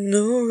it in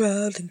a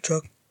rattling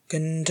truck,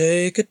 and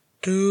take it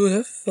to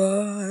the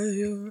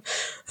fire.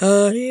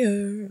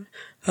 Howdy-er,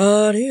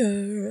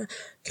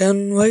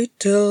 can't wait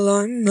till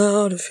I'm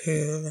out of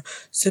here,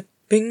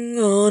 sipping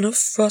on a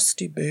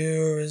frosty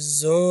beer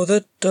is all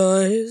that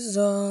I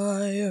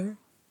desire.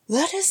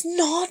 "That is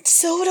not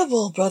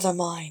suitable, brother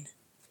mine,"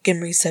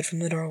 Gimli said from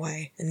the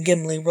doorway, and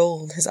Gimli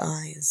rolled his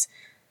eyes.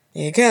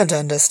 "He can't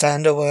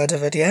understand a word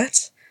of it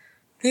yet.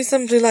 He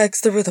simply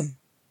likes the rhythm."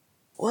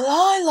 "Well,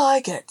 I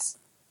like it,"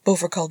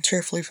 Bofur called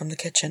cheerfully from the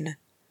kitchen.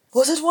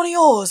 "Was it one of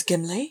yours,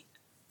 Gimli?"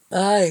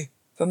 "Aye,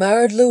 from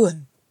Ard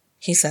Luin,"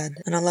 he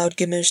said, and allowed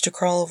Gimmij to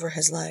crawl over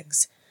his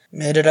legs.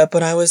 "Made it up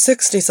when I was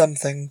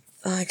 60-something.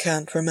 I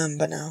can't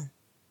remember now."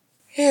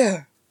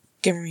 "Here,"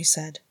 Gimli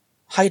said,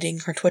 hiding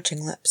her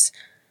twitching lips.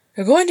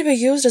 "You're going to be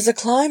used as a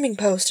climbing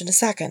post in a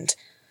second,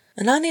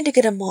 and I need to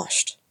get him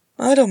washed."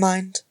 "I don't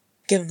mind,"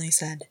 Gimli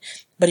said,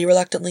 but he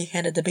reluctantly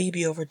handed the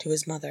baby over to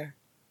his mother.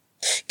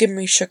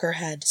 Gimli shook her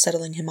head,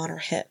 settling him on her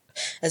hip,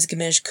 as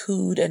Gimmij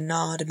cooed and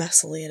gnawed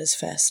messily at his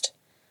fist.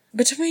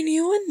 "Between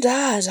you and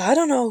Dad, I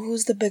don't know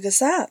who's the biggest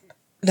sap."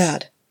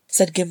 "Dad,"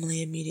 said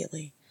Gimli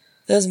immediately.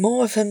 "there's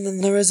more of him than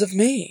there is of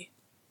me."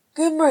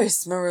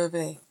 "Gimris,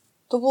 Marubi,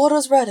 the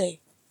water's ready,"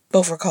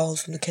 Bofur called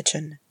from the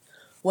kitchen.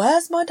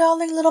 "Where's my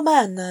darling little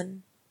man,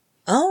 then?"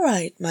 "All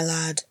right, my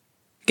lad,"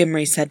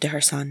 Gimli said to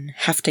her son,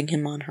 hefting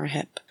him on her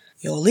hip.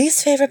 "Your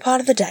least favourite part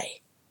of the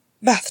day.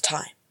 Bath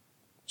time."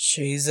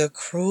 "She's a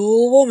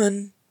cruel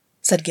woman,"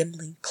 said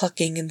Gimli,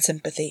 clucking in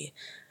sympathy.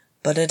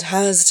 "but it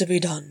has to be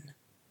done."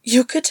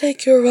 "You could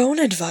take your own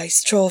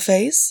advice,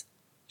 Trollface."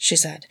 she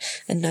said,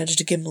 and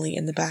nudged Gimli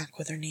in the back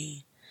with her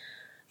knee.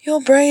 "Your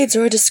braids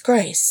are a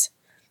disgrace.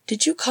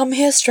 Did you come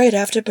here straight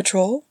after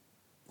patrol?"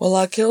 "Well,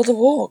 I killed a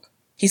warg,"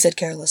 he said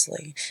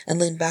carelessly, and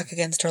leaned back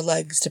against her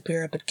legs to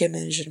peer up at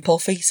Gimmage and pull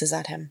faces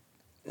at him.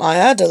 "I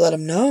had to let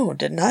him know,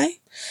 didn't I?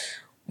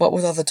 What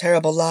with all the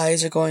terrible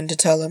lies you're going to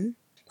tell him,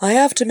 I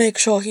have to make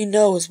sure he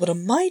knows what a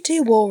mighty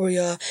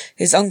warrior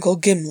his Uncle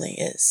Gimli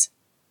is."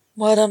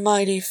 "What a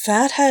mighty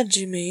fathead,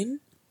 you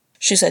mean?"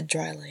 she said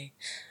dryly.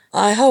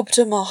 "I hope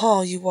to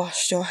Mahal you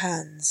washed your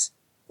hands."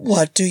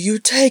 "What do you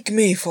take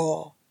me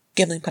for?"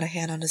 Gimli put a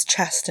hand on his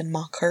chest in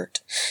mock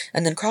hurt,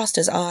 and then crossed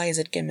his eyes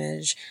at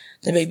Gimmage.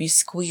 The baby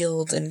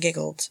squealed and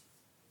giggled.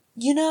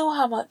 "You know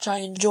how much I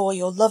enjoy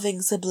your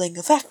loving sibling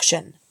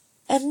affection,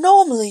 and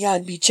normally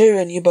I'd be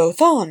cheering you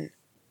both on,"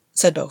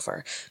 said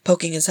Beaufort,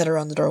 poking his head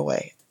around the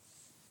doorway.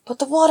 "But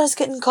the water's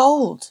getting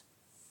cold."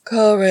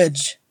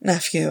 "Courage,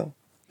 nephew,"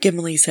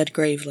 Gimli said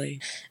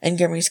gravely, and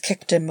Gimli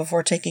kicked him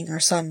before taking her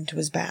son to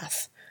his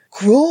bath.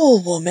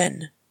 "Cruel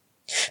woman!"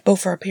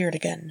 Beaufort appeared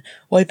again,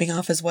 wiping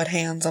off his wet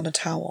hands on a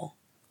towel.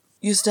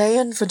 "You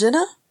stayin' for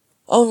dinner?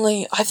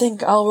 Only, I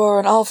think Alror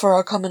and Alpha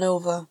are coming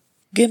over."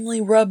 Gimli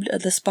rubbed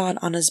at the spot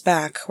on his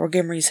back where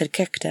Gimli had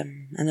kicked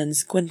him, and then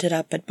squinted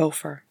up at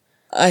Beaufort.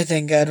 "I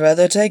think I'd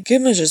rather take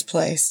Gimage's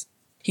place,"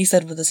 he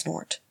said with a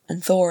snort,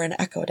 and Thorin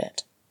echoed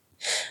it.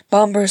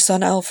 Bomber's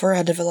son Alfur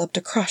had developed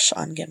a crush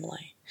on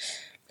Gimli.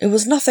 It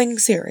was nothing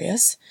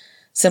serious,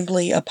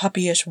 simply a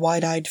puppyish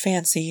wide-eyed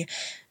fancy,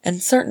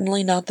 and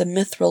certainly not the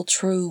mithril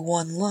true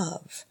one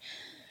love.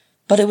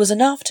 But it was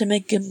enough to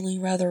make Gimli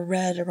rather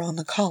red around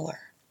the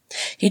collar.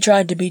 He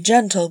tried to be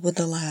gentle with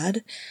the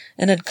lad,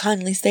 and had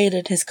kindly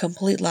stated his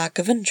complete lack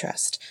of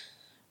interest.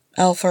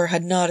 Alfur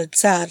had nodded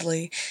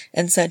sadly,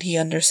 and said he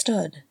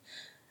understood.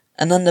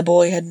 And then the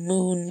boy had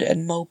mooned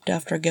and moped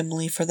after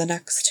Gimli for the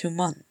next 2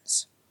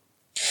 months.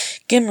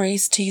 Gimli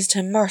teased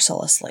him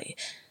mercilessly,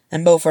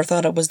 and Beaufort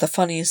thought it was the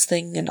funniest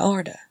thing in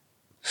Arda.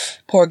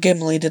 Poor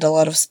Gimli did a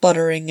lot of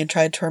spluttering and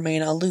tried to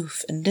remain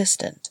aloof and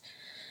distant.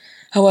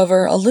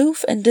 However,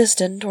 aloof and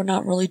distant were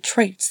not really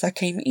traits that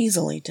came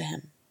easily to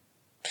him.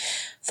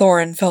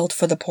 Thorin felt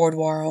for the poor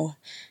Dwaro.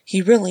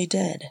 He really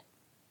did.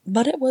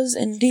 But it was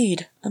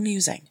indeed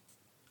amusing.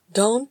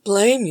 "Don't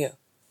blame you,"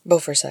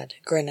 Beaufort said,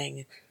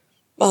 grinning.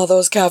 "All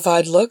those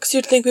calf-eyed looks,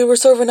 you'd think we were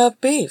serving up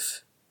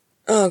beef."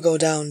 "I'll go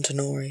down to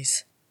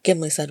Nori's,"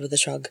 Gimli said with a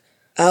shrug.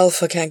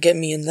 "Alpha can't get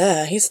me in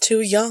there, he's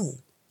too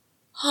young."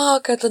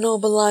 "Hark at the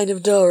noble line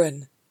of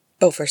Durin,"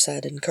 Beaufort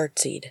said and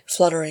curtsied,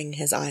 fluttering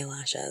his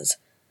eyelashes.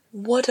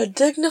 "What a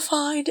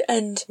dignified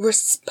and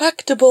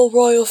respectable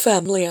royal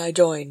family I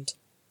joined.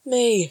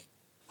 Me,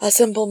 a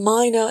simple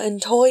miner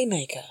and toy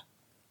maker."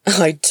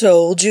 "I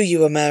told you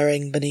were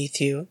marrying beneath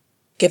you,"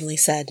 Gimli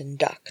said and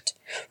ducked.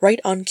 Right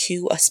on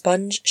cue, a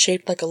sponge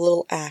shaped like a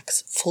little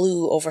axe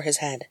flew over his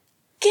head.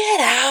 "Get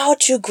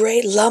out, you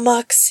great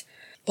lummox,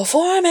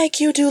 before I make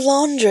you do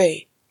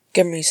laundry,"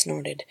 Gimli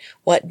snorted,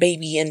 wet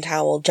baby and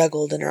towel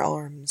juggled in her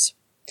arms.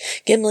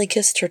 Gimli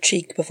kissed her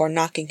cheek before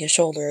knocking his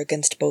shoulder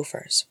against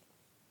Beaufort's.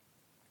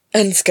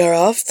 "And scare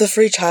off the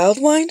free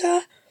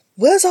childminder?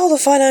 Where's all the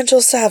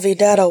financial savvy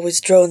Dad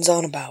always drones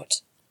on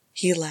about?"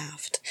 He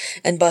laughed,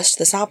 and bussed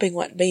the sopping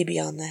wet baby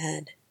on the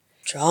head.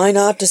 "Try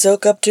not to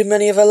soak up too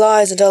many of her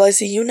lies until I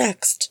see you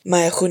next,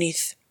 Maya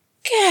Hunith."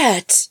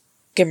 "Get!"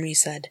 Gimli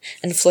said,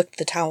 and flicked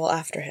the towel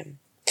after him.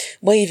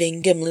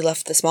 Waving, Gimli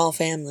left the small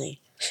family,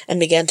 and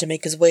began to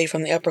make his way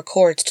from the upper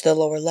courts to the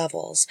lower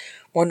levels,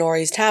 where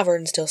Nori's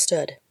tavern still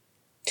stood.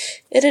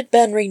 It had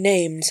been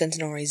renamed since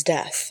Nori's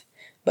death,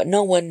 but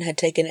no one had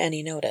taken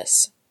any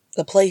notice.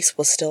 The place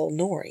was still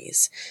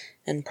Nori's,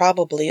 and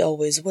probably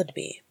always would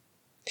be.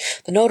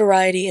 The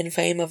notoriety and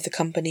fame of the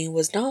company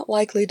was not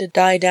likely to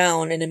die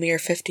down in a mere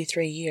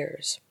 53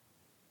 years.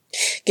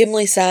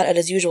 Gimli sat at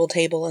his usual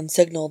table and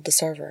signaled the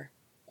server.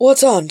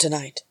 "What's on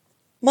tonight?"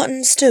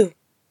 "Mutton stew,"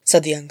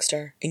 said the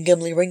youngster, and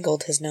Gimli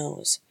wrinkled his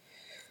nose.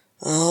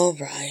 "All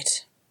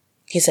right,"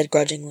 he said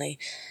grudgingly.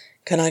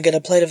 "Can I get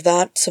a plate of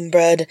that, some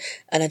bread,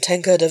 and a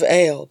tankard of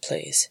ale,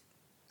 please?"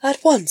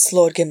 "At once,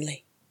 Lord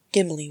Gimli."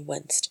 Gimli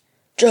winced.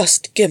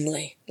 "Just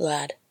Gimli,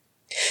 lad."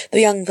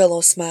 The young fellow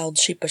smiled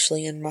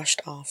sheepishly and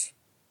rushed off.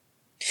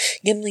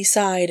 Gimli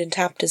sighed and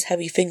tapped his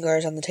heavy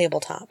fingers on the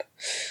tabletop.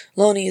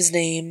 Loney's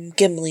name,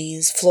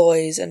 Gimli's,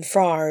 Floy's, and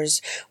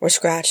Frar's were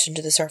scratched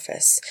into the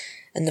surface,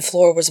 and the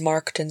floor was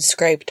marked and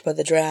scraped by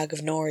the drag of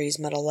Nori's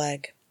metal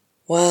leg.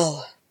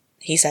 "Well,"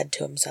 he said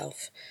to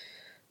himself,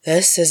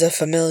 "this is a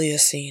familiar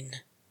scene.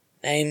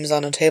 Names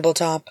on a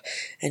tabletop,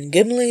 and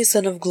Gimli,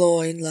 son of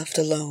Gloin, left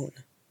alone."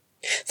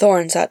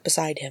 Thorin sat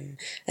beside him,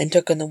 and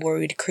took in the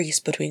worried crease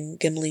between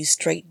Gimli's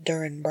straight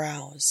Durin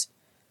brows.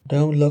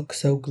 "Don't look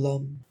so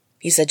glum,"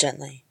 he said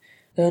gently.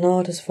 "They're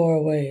not as far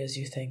away as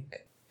you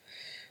think."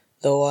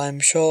 "Though I'm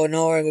sure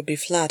Nori would be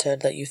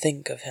flattered that you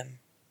think of him."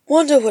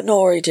 "Wonder what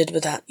Nori did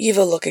with that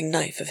evil-looking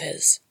knife of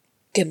his,"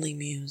 Gimli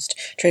mused,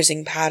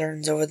 tracing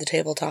patterns over the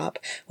tabletop,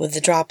 with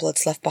the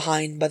droplets left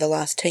behind by the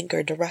last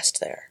tankard to rest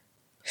there.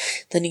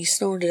 Then he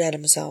snorted at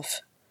himself.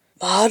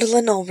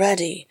 "Maudlin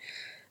already,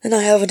 and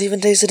I haven't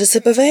even tasted a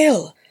sip of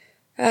ale.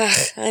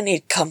 I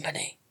need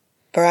company.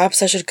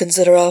 Perhaps I should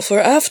consider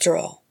Alfler after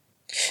all.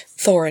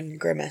 Thorin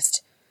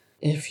grimaced.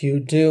 If you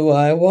do,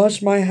 I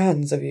wash my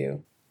hands of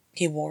you,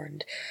 he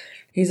warned.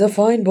 He's a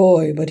fine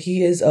boy, but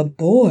he is a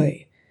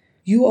boy.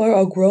 You are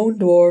a grown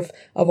dwarf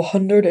of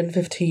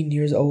 115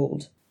 years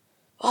old.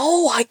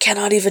 Oh, I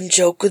cannot even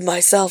joke with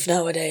myself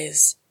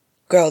nowadays,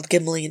 growled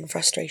Gimli in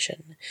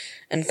frustration,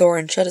 and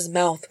Thorin shut his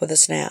mouth with a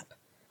snap.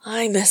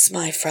 I miss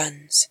my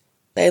friends.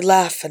 They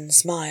laugh and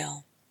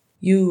smile.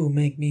 You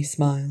make me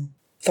smile,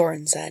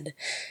 Thorin said,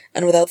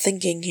 and without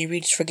thinking he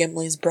reached for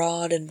Gimli's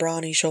broad and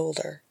brawny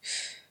shoulder.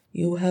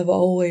 You have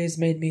always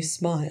made me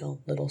smile,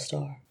 little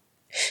star.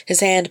 His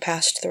hand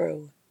passed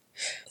through.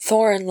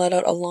 Thorin let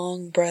out a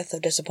long breath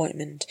of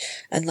disappointment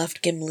and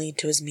left Gimli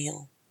to his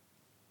meal.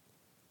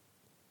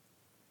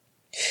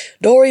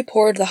 Dori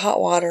poured the hot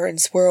water and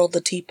swirled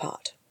the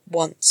teapot.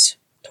 Once,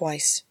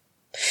 twice.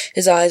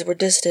 His eyes were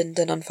distant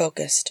and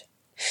unfocused.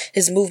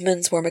 His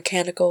movements were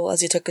mechanical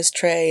as he took his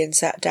tray and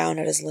sat down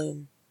at his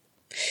loom.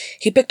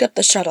 He picked up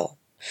the shuttle,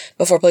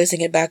 before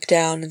placing it back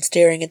down and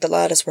staring at the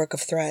latticework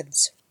of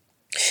threads.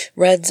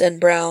 Reds and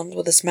browns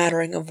with a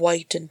smattering of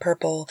white and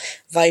purple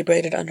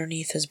vibrated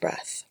underneath his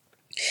breath,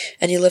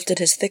 and he lifted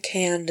his thick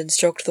hand and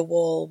stroked the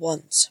wool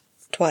once,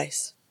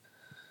 twice.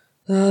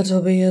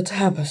 That'll be a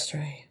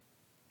tapestry,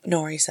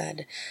 Nori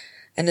said,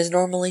 and his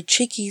normally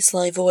cheeky,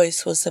 sly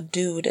voice was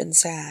subdued and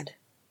sad.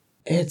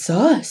 It's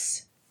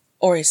us,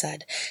 Ori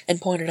said,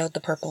 and pointed out the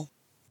purple.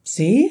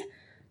 See?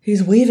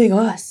 He's weaving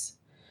us.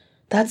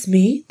 That's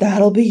me,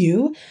 that'll be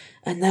you,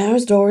 and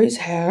there's Dori's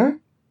hair.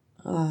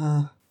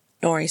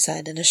 Nori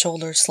said, and his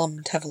shoulders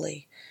slumped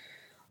heavily.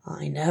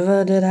 I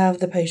never did have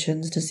the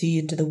patience to see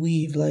into the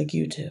weave like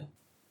you two.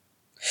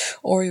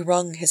 Ori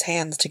wrung his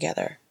hands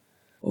together.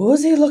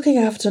 Who's he looking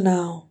after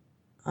now?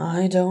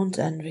 I don't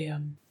envy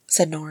him,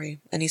 said Nori,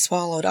 and he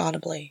swallowed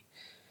audibly.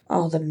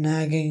 All the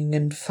nagging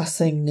and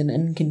fussing and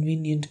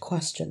inconvenient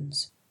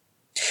questions.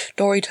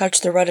 Dori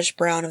touched the reddish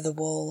brown of the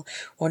wool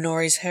where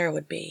Nori's hair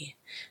would be,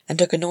 and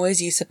took a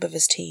noisy sip of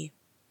his tea.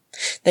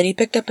 Then he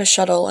picked up his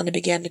shuttle and it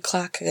began to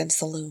clack against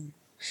the loom.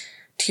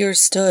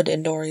 Tears stood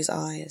in Dori's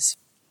eyes.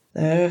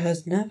 There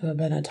has never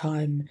been a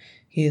time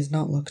he has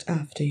not looked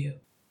after you,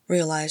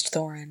 realized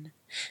Thorin,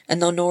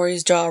 and though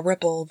Nori's jaw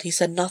rippled, he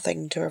said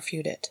nothing to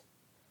refute it.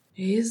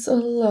 He's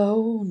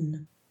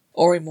alone,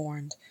 Ori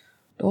mourned.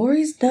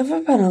 Dori's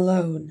never been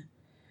alone.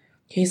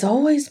 He's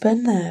always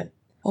been there,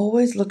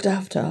 always looked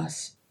after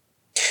us.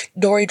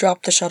 Dori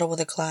dropped the shuttle with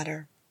a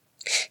clatter.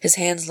 His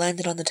hands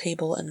landed on the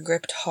table and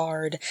gripped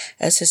hard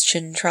as his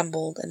chin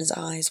trembled and his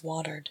eyes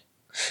watered.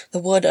 The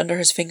wood under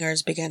his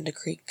fingers began to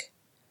creak.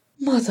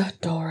 Mother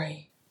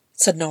Dori,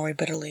 said Nori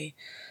bitterly.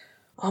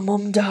 Our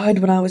mum died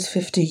when I was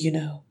 50, you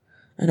know,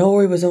 and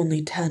Ori was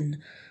only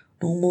 10,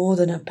 no more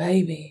than a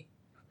baby.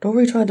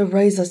 Dori tried to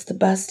raise us the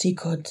best he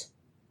could.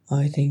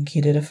 I think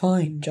he did a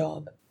fine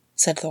job,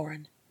 said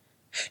Thorin.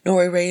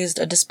 Nori raised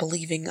a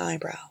disbelieving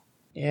eyebrow.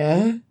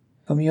 Yeah?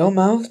 From your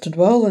mouth to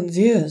Dwalin's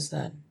ears,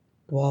 then.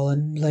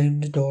 Dwalin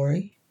blamed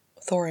Dori?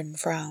 Thorin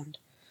frowned.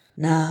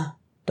 Nah,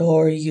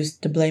 Dori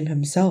used to blame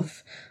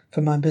himself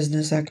for my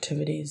business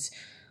activities,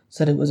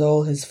 said it was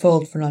all his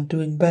fault for not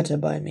doing better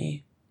by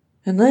me.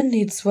 And then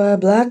he'd swear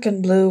black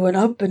and blue and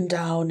up and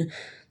down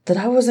that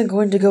I wasn't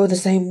going to go the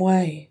same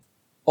way,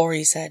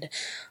 Ori said,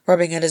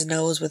 rubbing at his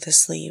nose with his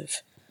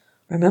sleeve.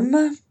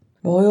 Remember?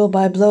 Royal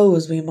by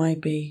blows we might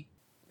be.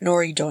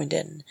 Nori joined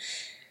in.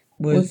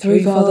 With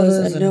 3 fathers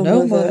and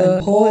no mother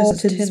and poor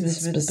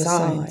tinsmiths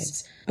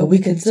besides, but we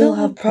can still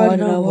have pride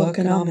in our work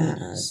and our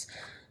manners.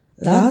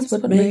 That's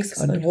what makes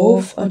a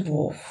dwarf a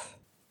dwarf.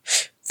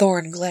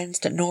 Thorin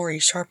glanced at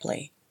Nori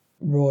sharply.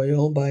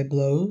 Royal by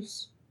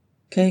blows?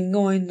 King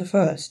Oin the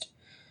First,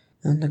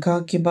 and the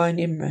concubine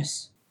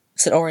Imris,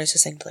 said Ori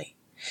succinctly.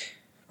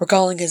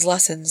 Recalling his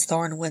lessons,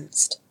 Thorin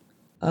winced.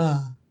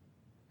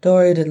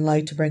 Dori didn't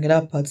like to bring it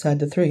up outside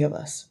the 3 of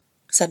us,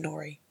 said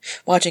Nori,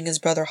 watching his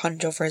brother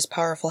hunch over his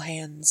powerful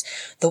hands,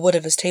 the wood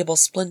of his table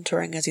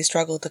splintering as he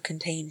struggled to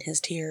contain his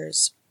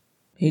tears.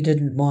 He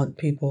didn't want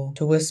people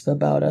to whisper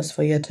about us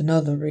for yet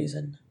another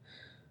reason.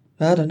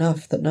 Bad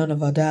enough that none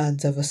of our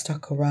dads ever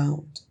stuck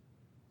around.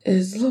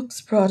 His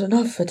looks brought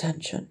enough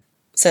attention,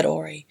 said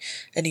Ori,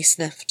 and he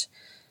sniffed.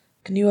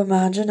 Can you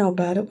imagine how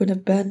bad it would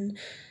have been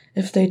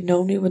if they'd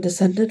known we were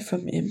descended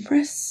from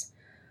Imris?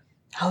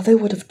 How they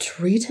would have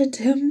treated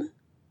him?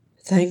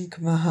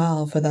 Thank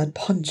Mahal for that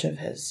punch of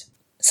his,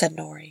 said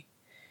Nori.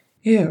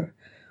 Here,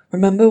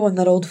 remember when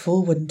that old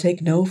fool wouldn't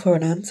take no for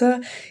an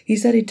answer? He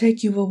said he'd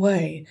take you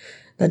away,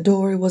 that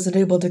Dori wasn't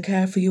able to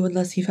care for you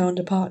unless he found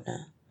a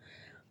partner.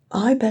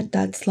 I bet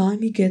that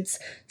slimy git's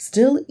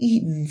still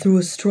eaten through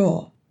a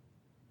straw.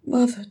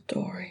 Mother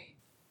Dori,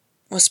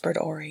 whispered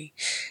Ori,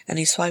 and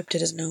he swiped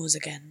at his nose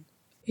again.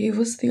 He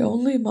was the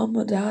only mum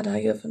or dad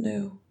I ever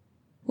knew.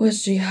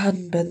 Wish he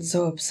hadn't been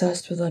so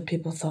obsessed with what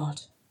people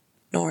thought.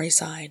 Nori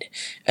sighed,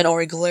 and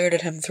Ori glared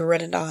at him through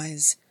reddened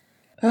eyes.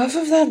 Half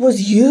of that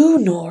was you,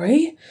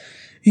 Nori.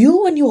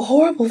 You and your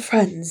horrible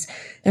friends,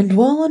 and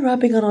Dwalin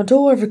rapping on our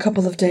door every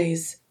couple of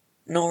days.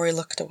 Nori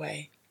looked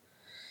away.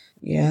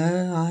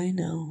 Yeah, I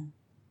know.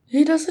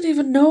 He doesn't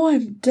even know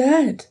I'm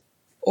dead,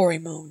 Ori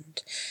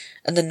moaned,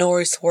 and the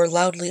Nori swore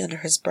loudly under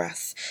his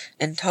breath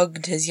and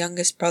tugged his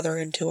youngest brother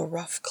into a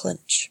rough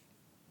clinch.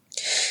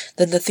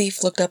 Then the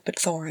thief looked up at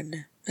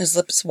Thorin, his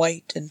lips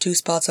white and 2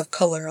 spots of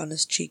color on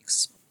his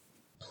cheeks.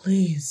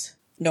 Please,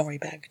 Nori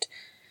begged,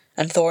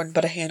 and Thorin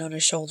put a hand on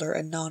his shoulder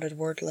and nodded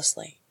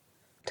wordlessly.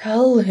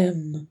 tell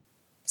him,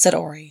 said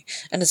Ori,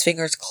 and his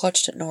fingers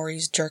clutched at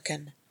Nori's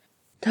jerkin.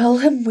 Tell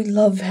him we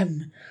love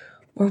him.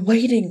 We're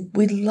waiting,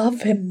 we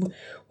love him.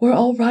 We're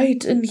all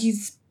right, and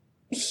he's...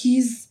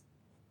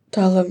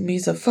 Tell him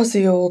he's a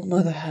fussy old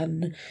mother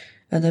hen,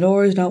 and that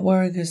Ori's not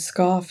wearing his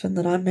scarf, and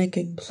that I'm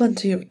making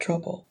plenty of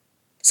trouble,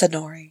 said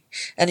Nori,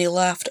 and he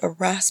laughed a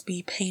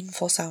raspy,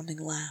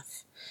 painful-sounding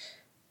laugh.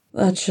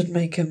 That should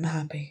make him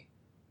happy.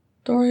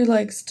 Dory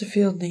likes to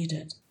feel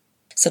needed,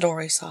 said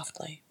Ori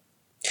softly.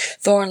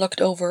 Thorin looked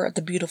over at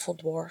the beautiful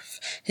dwarf.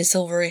 His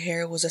silvery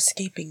hair was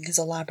escaping his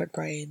elaborate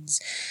braids,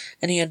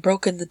 and he had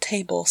broken the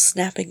table,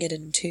 snapping it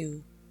in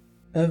 2.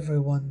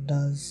 Everyone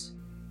does,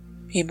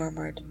 he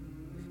murmured.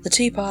 The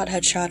teapot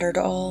had shattered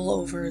all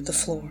over the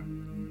floor. Named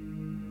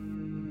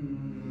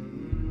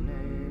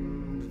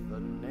the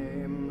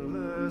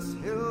nameless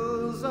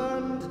hills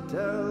and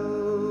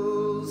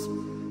dells,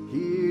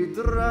 he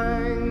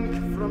drank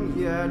from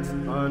yet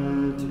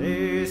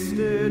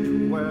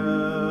untasted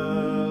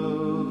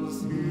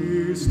wells.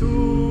 He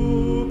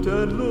stooped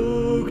and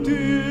looked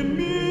in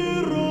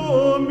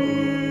mirror,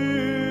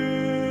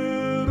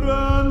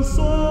 and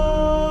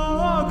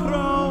saw a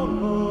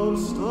crown of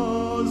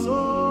stars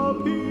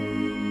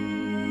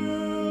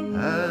appear,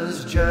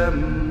 as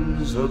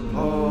gems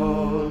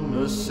upon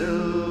a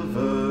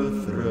silver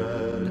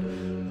thread,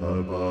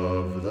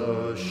 above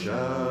the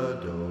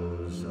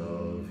shadows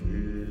of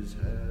his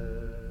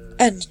head.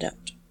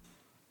 Endnote.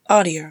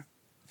 Audier.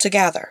 To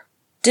gather.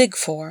 Dig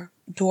for.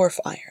 Dwarf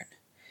iron.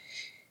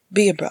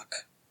 Be a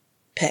brook.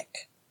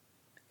 Pick.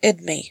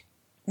 Idme.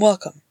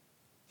 Welcome.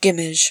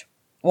 Gimage.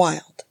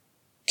 Wild.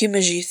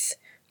 Gimagith.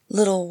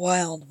 Little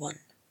wild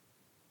one.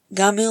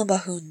 Gamil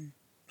Bahun.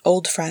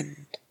 Old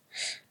friend.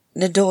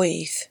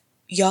 Nedoith.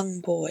 Young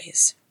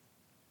boys.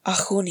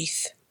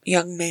 Achunith.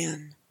 Young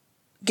man.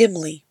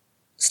 Gimli.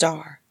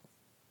 Star.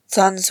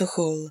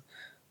 Tsansuhul.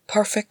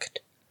 Perfect,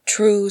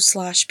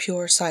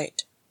 true/pure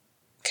sight.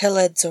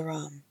 Keled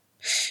Zoram.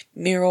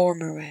 Miror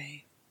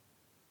Miray.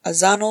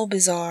 Azanul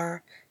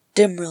Bizarre.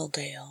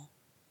 Dimrildale.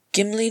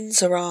 Gimlin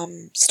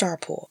Zoram.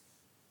 Starpool.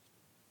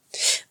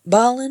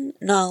 Balin,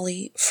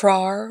 Nali,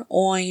 Frar,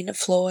 Oin,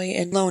 Floy,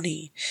 and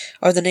Loni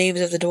are the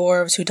names of the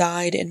dwarves who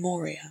died in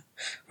Moria,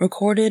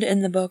 recorded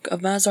in the book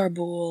of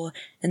Mazarbul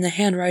in the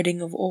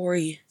handwriting of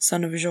Ori,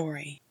 son of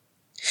Jori.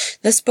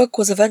 This book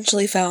was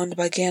eventually found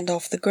by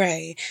Gandalf the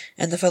Grey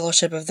and the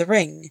Fellowship of the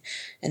Ring,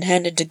 and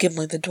handed to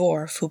Gimli the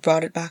dwarf, who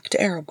brought it back to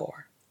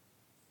Erebor.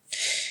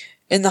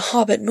 In the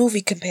Hobbit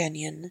movie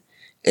companion,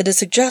 it is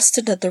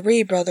suggested that the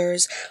Ree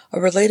brothers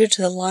are related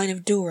to the line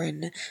of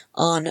Durin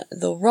on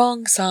the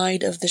wrong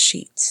side of the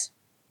sheets.